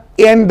came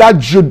in that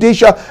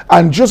judicial,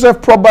 and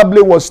Joseph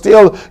probably was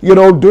still,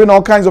 doing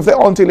all kinds of things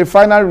until he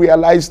finally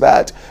realized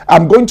that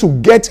I'm going to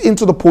get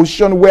into the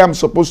position where I'm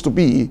supposed to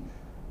be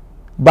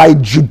by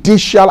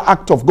judicial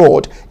act of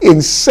God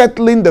in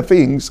settling the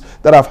things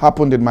that have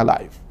happened in my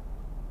life.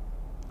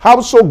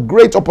 How so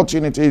great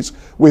opportunities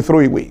we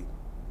throw away.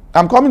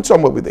 I'm coming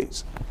somewhere with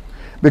this,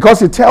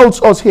 because it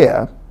tells us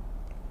here,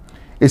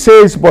 it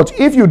says, but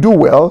if you do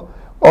well,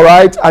 all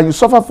right, and you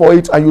suffer for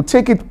it, and you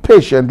take it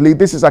patiently,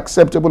 this is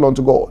acceptable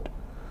unto God.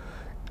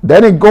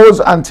 Then it goes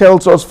and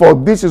tells us, for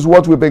this is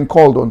what we've been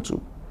called unto.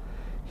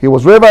 He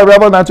was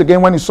rebel not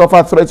again when he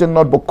suffered, threatened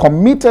not, but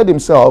committed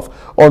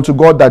himself unto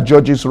God that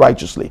judges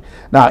righteously.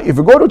 Now, if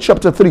we go to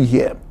chapter 3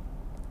 here,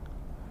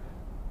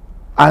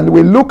 and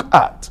we look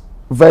at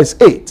verse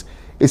 8,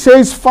 it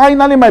says,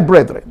 finally, my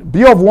brethren,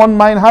 be of one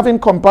mind, having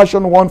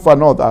compassion one for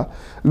another,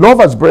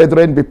 love as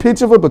brethren, be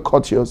pitiful, be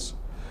courteous,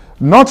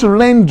 not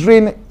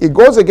rendering. It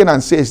goes again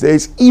and says there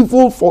is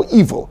evil for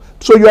evil.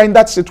 So you are in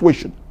that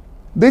situation.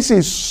 This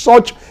is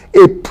such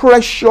a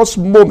precious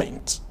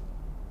moment.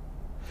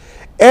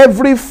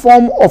 Every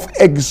form of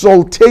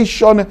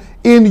exaltation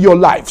in your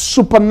life,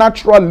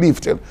 supernatural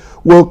lifting,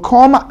 will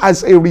come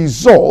as a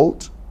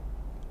result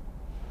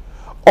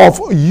of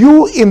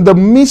you in the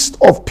midst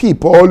of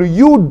people,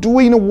 you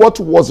doing what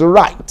was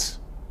right.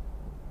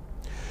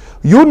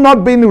 You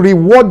not being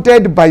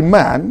rewarded by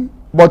man,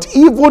 but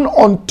even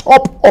on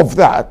top of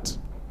that,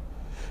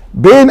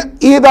 being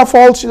either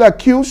falsely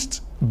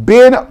accused,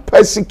 being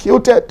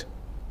persecuted,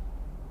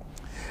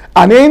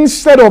 and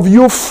instead of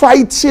you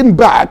fighting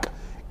back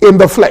in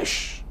the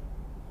flesh,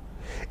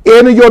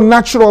 in your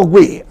natural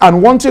way,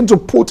 and wanting to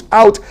put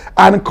out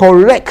and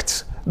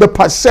correct the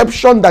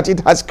perception that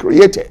it has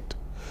created,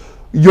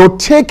 you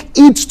take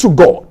it to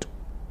God.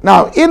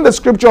 Now, in the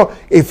scripture,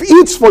 if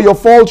it's for your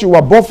fault you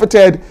are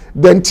buffeted,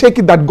 then take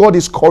it that God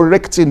is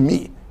correcting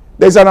me.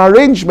 There's an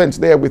arrangement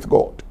there with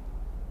God.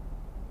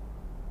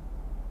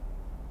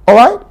 All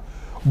right?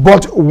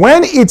 But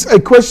when it's a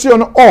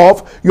question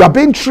of you are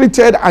being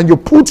treated and you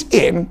put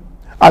in,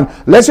 and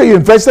let's say you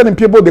invested in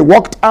people, they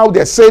walked out,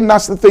 they're saying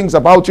nasty things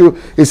about you.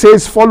 It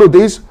says, follow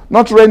this,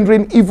 not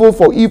rendering evil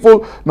for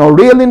evil, nor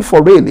railing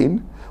for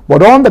railing,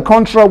 but on the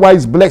contrary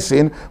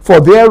blessing, for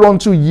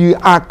thereunto ye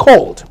are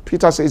called.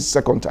 Peter says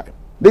second time.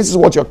 This is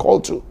what you're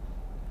called to.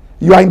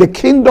 You are in the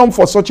kingdom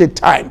for such a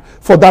time,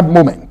 for that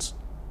moment,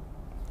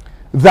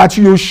 that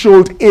you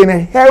should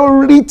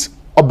inherit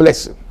a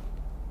blessing.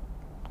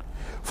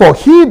 For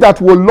he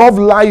that will love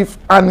life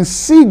and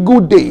see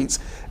good days,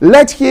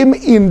 let him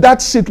in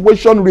that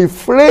situation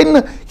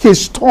refrain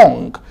his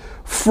tongue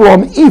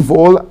from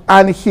evil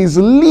and his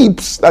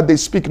lips that they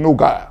speak no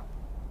guile.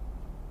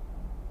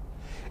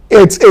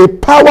 It's a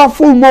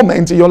powerful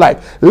moment in your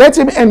life. Let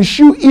him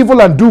eschew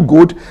evil and do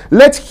good.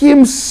 Let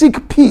him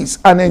seek peace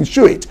and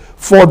ensure it.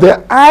 For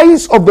the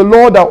eyes of the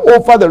Lord are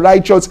over the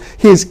righteous.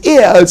 His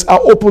ears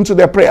are open to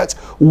their prayers.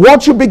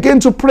 What you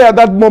begin to pray at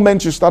that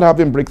moment, you start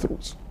having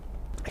breakthroughs.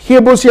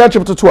 Hebrews here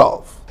chapter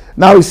 12.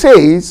 Now it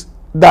says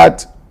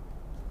that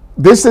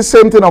this is the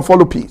same thing of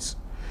follow peace.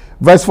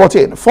 Verse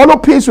 14, follow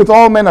peace with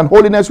all men and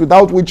holiness,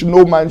 without which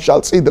no man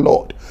shall see the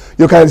Lord.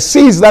 You can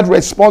see that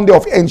responding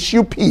of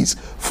ensure peace,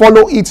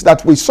 follow it,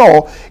 that we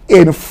saw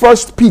in 1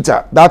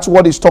 Peter. That's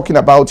what he's talking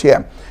about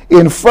here.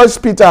 In 1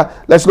 Peter,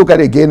 let's look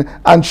at it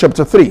again, and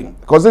chapter 3,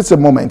 because it's a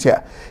moment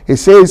here. It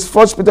says,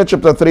 1 Peter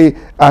chapter 3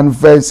 and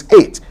verse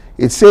 8.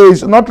 It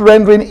says, not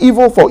rendering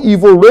evil for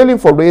evil, railing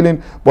for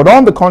railing, but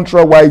on the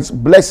contrary,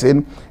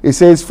 blessing. It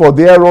says, for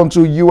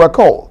thereunto you are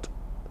called.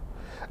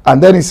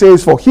 And then he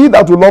says, for he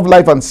that will love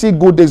life and see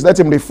good days, let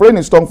him refrain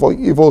his tongue for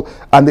evil,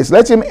 and this,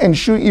 let him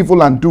eschew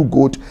evil and do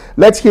good.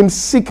 Let him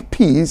seek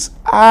peace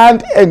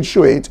and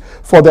ensure it,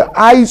 for the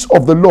eyes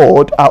of the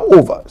Lord are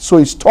over. So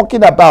he's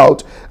talking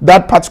about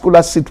that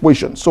particular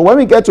situation. So when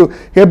we get to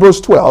Hebrews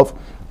 12,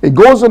 it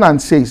goes on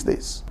and says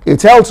this.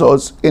 It tells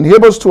us in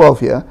Hebrews 12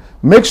 here,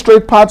 make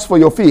straight paths for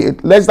your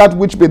feet, lest that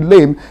which be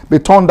lame be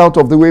turned out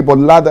of the way, but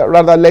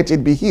rather let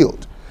it be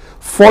healed.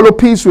 Follow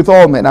peace with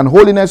all men and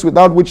holiness,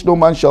 without which no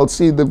man shall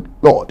see the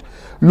Lord.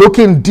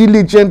 Looking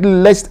diligently,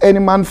 lest any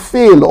man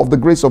fail of the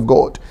grace of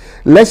God,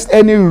 lest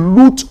any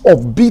root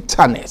of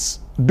bitterness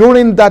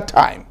during that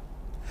time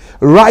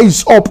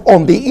rise up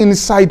on the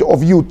inside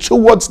of you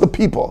towards the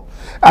people.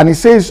 And he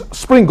says,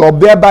 spring up,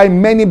 thereby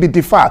many be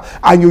defiled.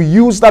 And you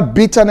use that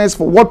bitterness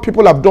for what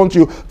people have done to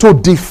you to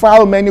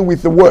defile many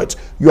with the words.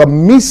 You are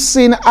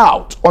missing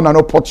out on an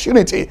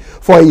opportunity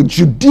for a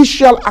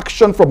judicial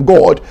action from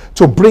God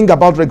to bring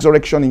about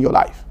resurrection in your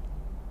life.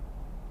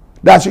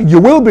 That you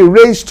will be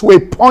raised to a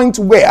point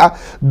where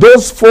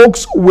those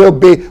folks will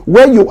be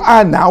where you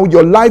are now.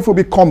 Your life will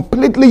be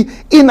completely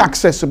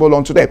inaccessible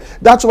unto them.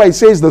 That's why it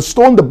says the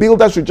stone the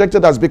builders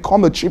rejected has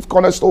become the chief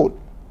cornerstone.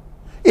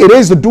 It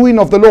is the doing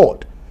of the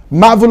Lord,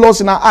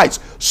 marvelous in our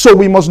eyes. So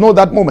we must know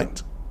that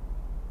moment.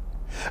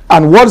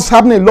 And what's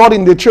happening a lot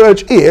in the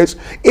church is,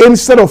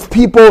 instead of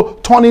people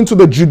turning to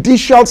the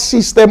judicial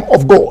system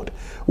of God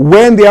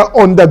when they are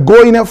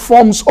undergoing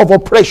forms of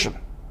oppression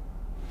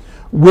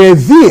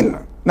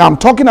within, now I'm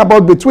talking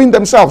about between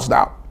themselves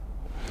now,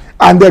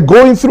 and they're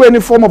going through any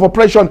form of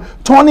oppression,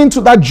 turning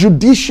to that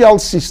judicial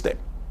system.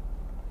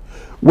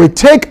 We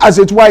take, as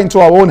it were, into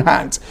our own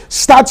hands,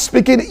 start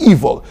speaking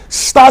evil,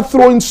 start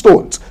throwing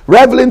stones,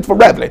 reveling for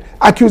reveling,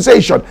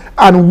 accusation,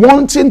 and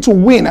wanting to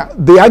win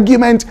the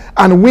argument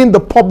and win the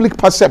public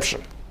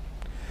perception.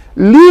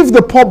 Leave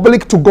the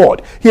public to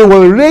God. He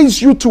will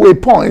raise you to a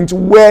point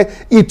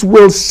where it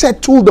will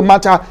settle the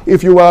matter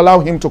if you will allow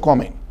him to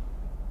come in.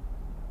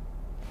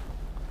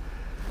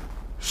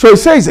 So he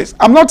says this.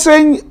 I'm not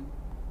saying,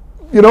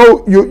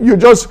 you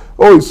just,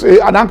 it's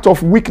an act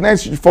of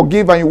weakness, you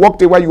forgive and you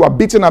walked away, you are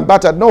beaten and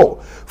battered. No.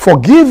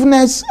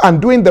 Forgiveness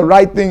and doing the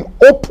right thing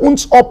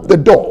opens up the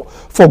door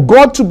for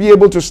God to be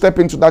able to step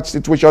into that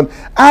situation,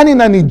 and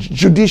in a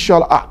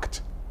judicial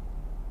act.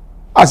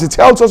 As it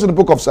tells us in the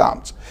book of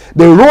Psalms,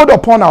 they rode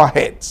upon our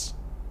heads.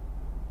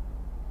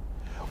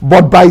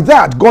 But by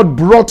that, God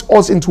brought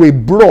us into a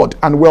broad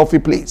and wealthy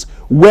place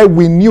where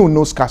we knew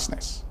no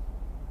scarceness.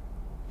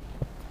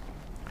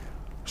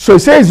 So he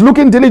says,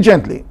 looking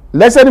diligently,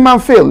 lest any man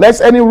fail,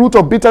 lest any root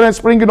of bitterness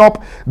springing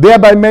up,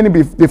 thereby many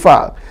be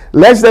defiled.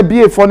 Lest there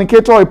be a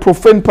fornicator or a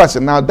profane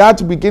person. Now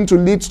that begin to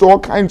lead to all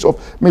kinds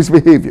of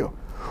misbehavior.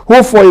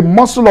 Who for a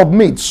morsel of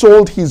meat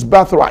sold his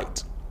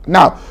birthright.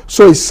 Now,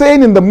 so he's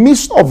saying in the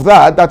midst of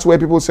that, that's where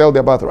people sell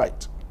their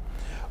birthright.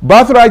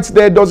 Birthright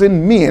there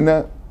doesn't mean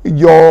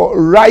your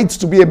right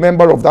to be a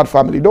member of that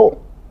family,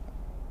 no.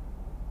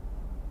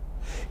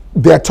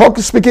 They're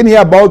speaking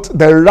here about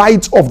the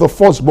right of the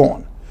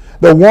firstborn.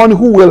 The one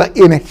who will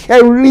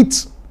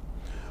inherit,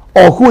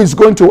 or who is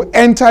going to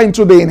enter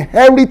into the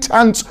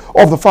inheritance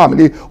of the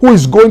family, who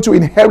is going to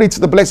inherit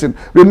the blessing.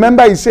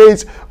 Remember, he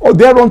says,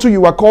 thereunto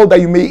you are called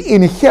that you may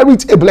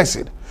inherit a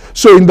blessing.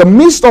 So in the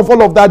midst of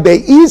all of that, there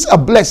is a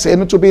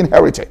blessing to be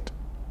inherited.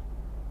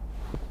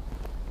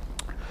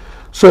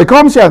 So he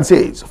comes here and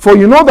says, for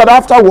you know that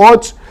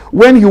afterwards,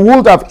 when he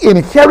would have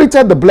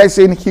inherited the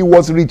blessing, he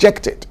was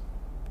rejected.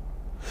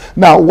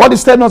 Now, what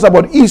he's telling us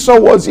about Esau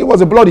was, he was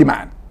a bloody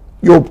man.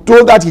 You're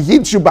told that he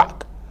hits you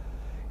back.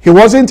 He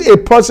wasn't a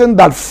person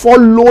that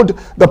followed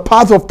the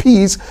path of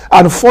peace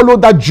and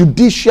followed that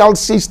judicial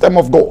system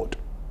of God.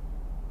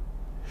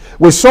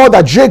 We saw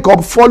that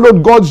Jacob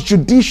followed God's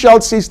judicial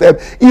system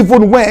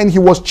even when he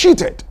was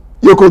cheated.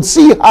 You could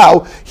see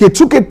how he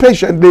took it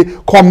patiently,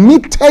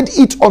 committed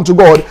it unto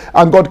God,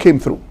 and God came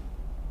through.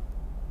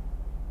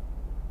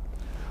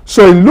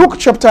 So in Luke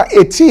chapter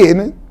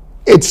 18,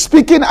 it's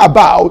speaking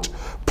about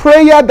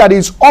prayer that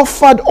is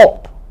offered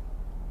up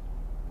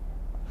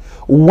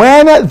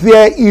when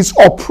there is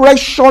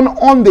oppression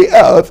on the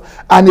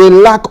earth and a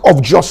lack of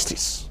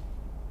justice.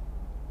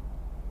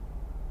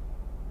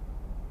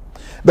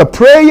 The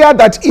prayer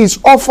that is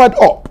offered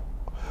up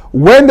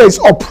when there is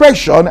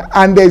oppression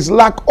and there is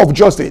lack of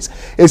justice.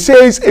 It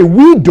says a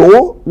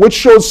widow, which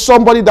shows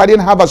somebody that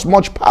didn't have as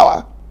much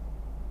power,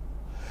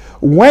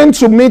 went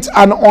to meet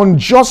an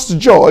unjust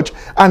judge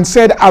and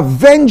said,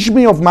 avenge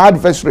me of my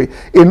adversary.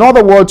 In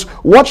other words,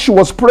 what she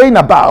was praying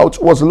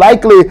about was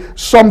likely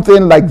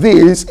something like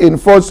this in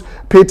 1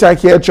 Peter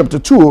here chapter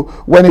 2,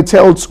 when it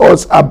tells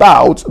us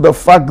about the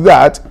fact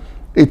that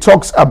it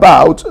talks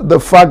about the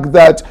fact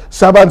that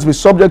servants be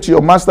subject to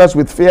your masters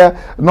with fear,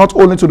 not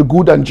only to the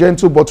good and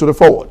gentle, but to the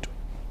forward.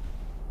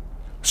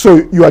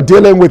 So you are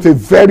dealing with a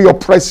very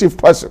oppressive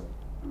person.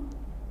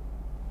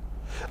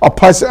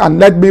 And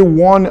let me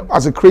warn,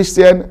 as a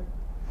Christian,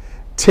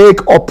 take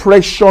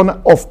oppression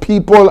of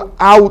people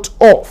out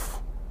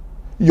of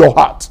your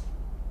heart.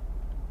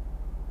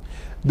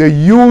 The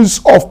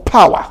use of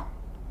power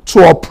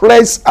to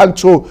oppress and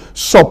to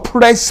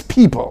suppress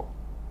people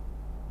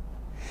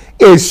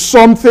is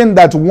something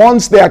that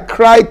once their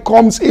cry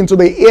comes into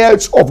the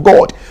ears of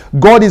God,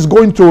 God is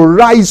going to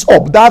rise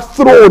up. That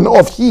throne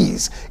of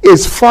his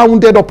is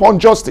founded upon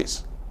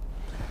justice.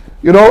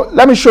 You know,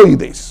 let me show you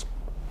this.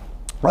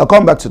 I'll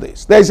come back to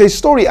this. There's a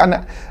story,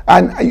 and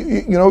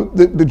you know,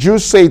 the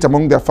Jews say it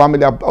among their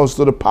family as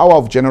to the power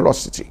of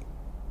generosity.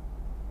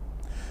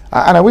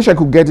 And I wish I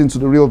could get into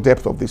the real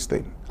depth of this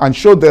thing and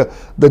show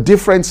the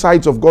different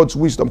sides of God's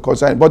wisdom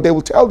concerning. But they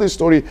will tell this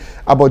story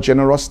about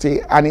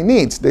generosity, and in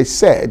it they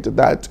said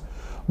that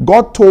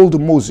God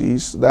told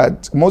Moses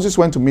that Moses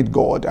went to meet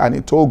God, and he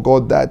told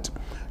God that,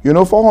 you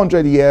know,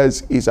 400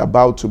 years is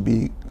about to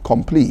be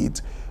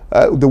complete.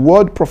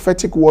 The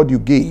prophetic word you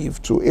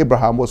gave to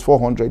Abraham was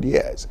 400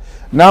 years.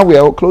 Now we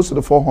are close to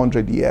the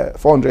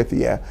 400th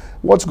year.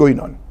 What's going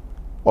on?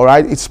 All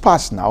right, it's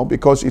past now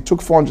because it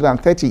took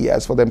 430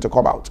 years for them to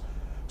come out.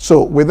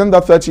 So within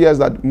that 30 years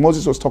that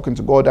Moses was talking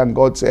to God, and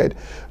God said,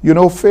 you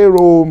know,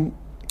 Pharaoh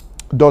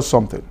does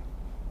something.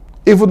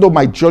 Even though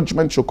my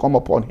judgment should come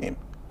upon him,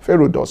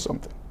 Pharaoh does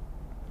something.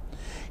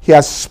 He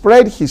has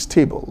spread his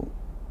table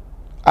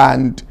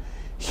and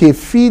he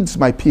feeds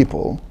my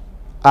people,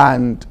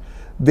 and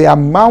the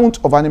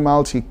amount of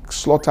animals he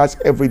slaughters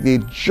every day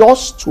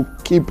just to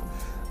keep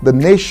the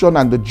nation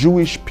and the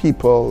Jewish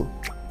people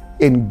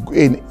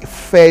in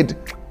fed,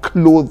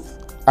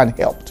 clothed, and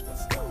helped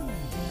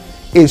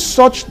is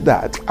such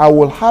that I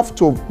will have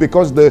to,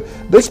 because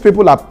these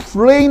people are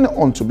praying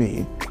unto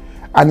me,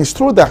 and it's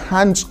through the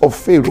hands of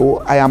Pharaoh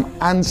I am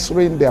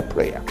answering their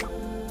prayer.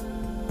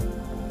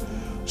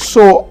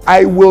 So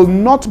I will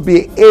not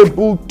be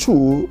able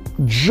to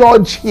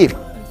judge him.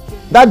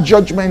 That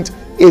judgment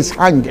is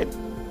hanging.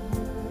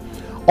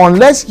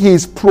 Unless he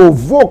is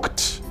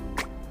provoked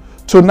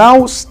to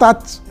now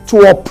start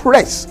to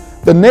oppress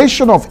the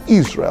nation of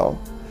Israel,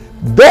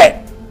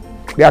 then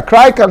their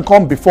cry can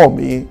come before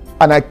me,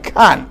 and I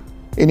can,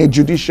 in a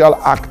judicial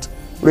act,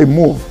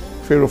 remove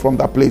Pharaoh from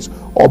that place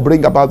or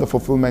bring about the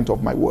fulfillment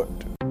of my word.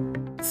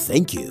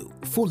 Thank you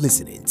for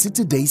listening to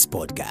today's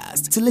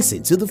podcast. To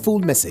listen to the full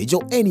message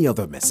or any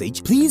other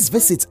message, please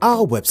visit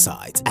our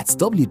website at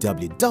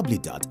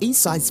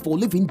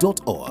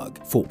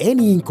www.insightsforliving.org. For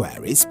any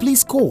inquiries,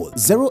 please call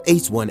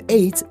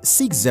 0818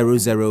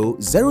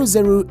 600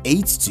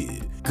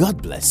 0082.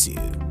 God bless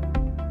you.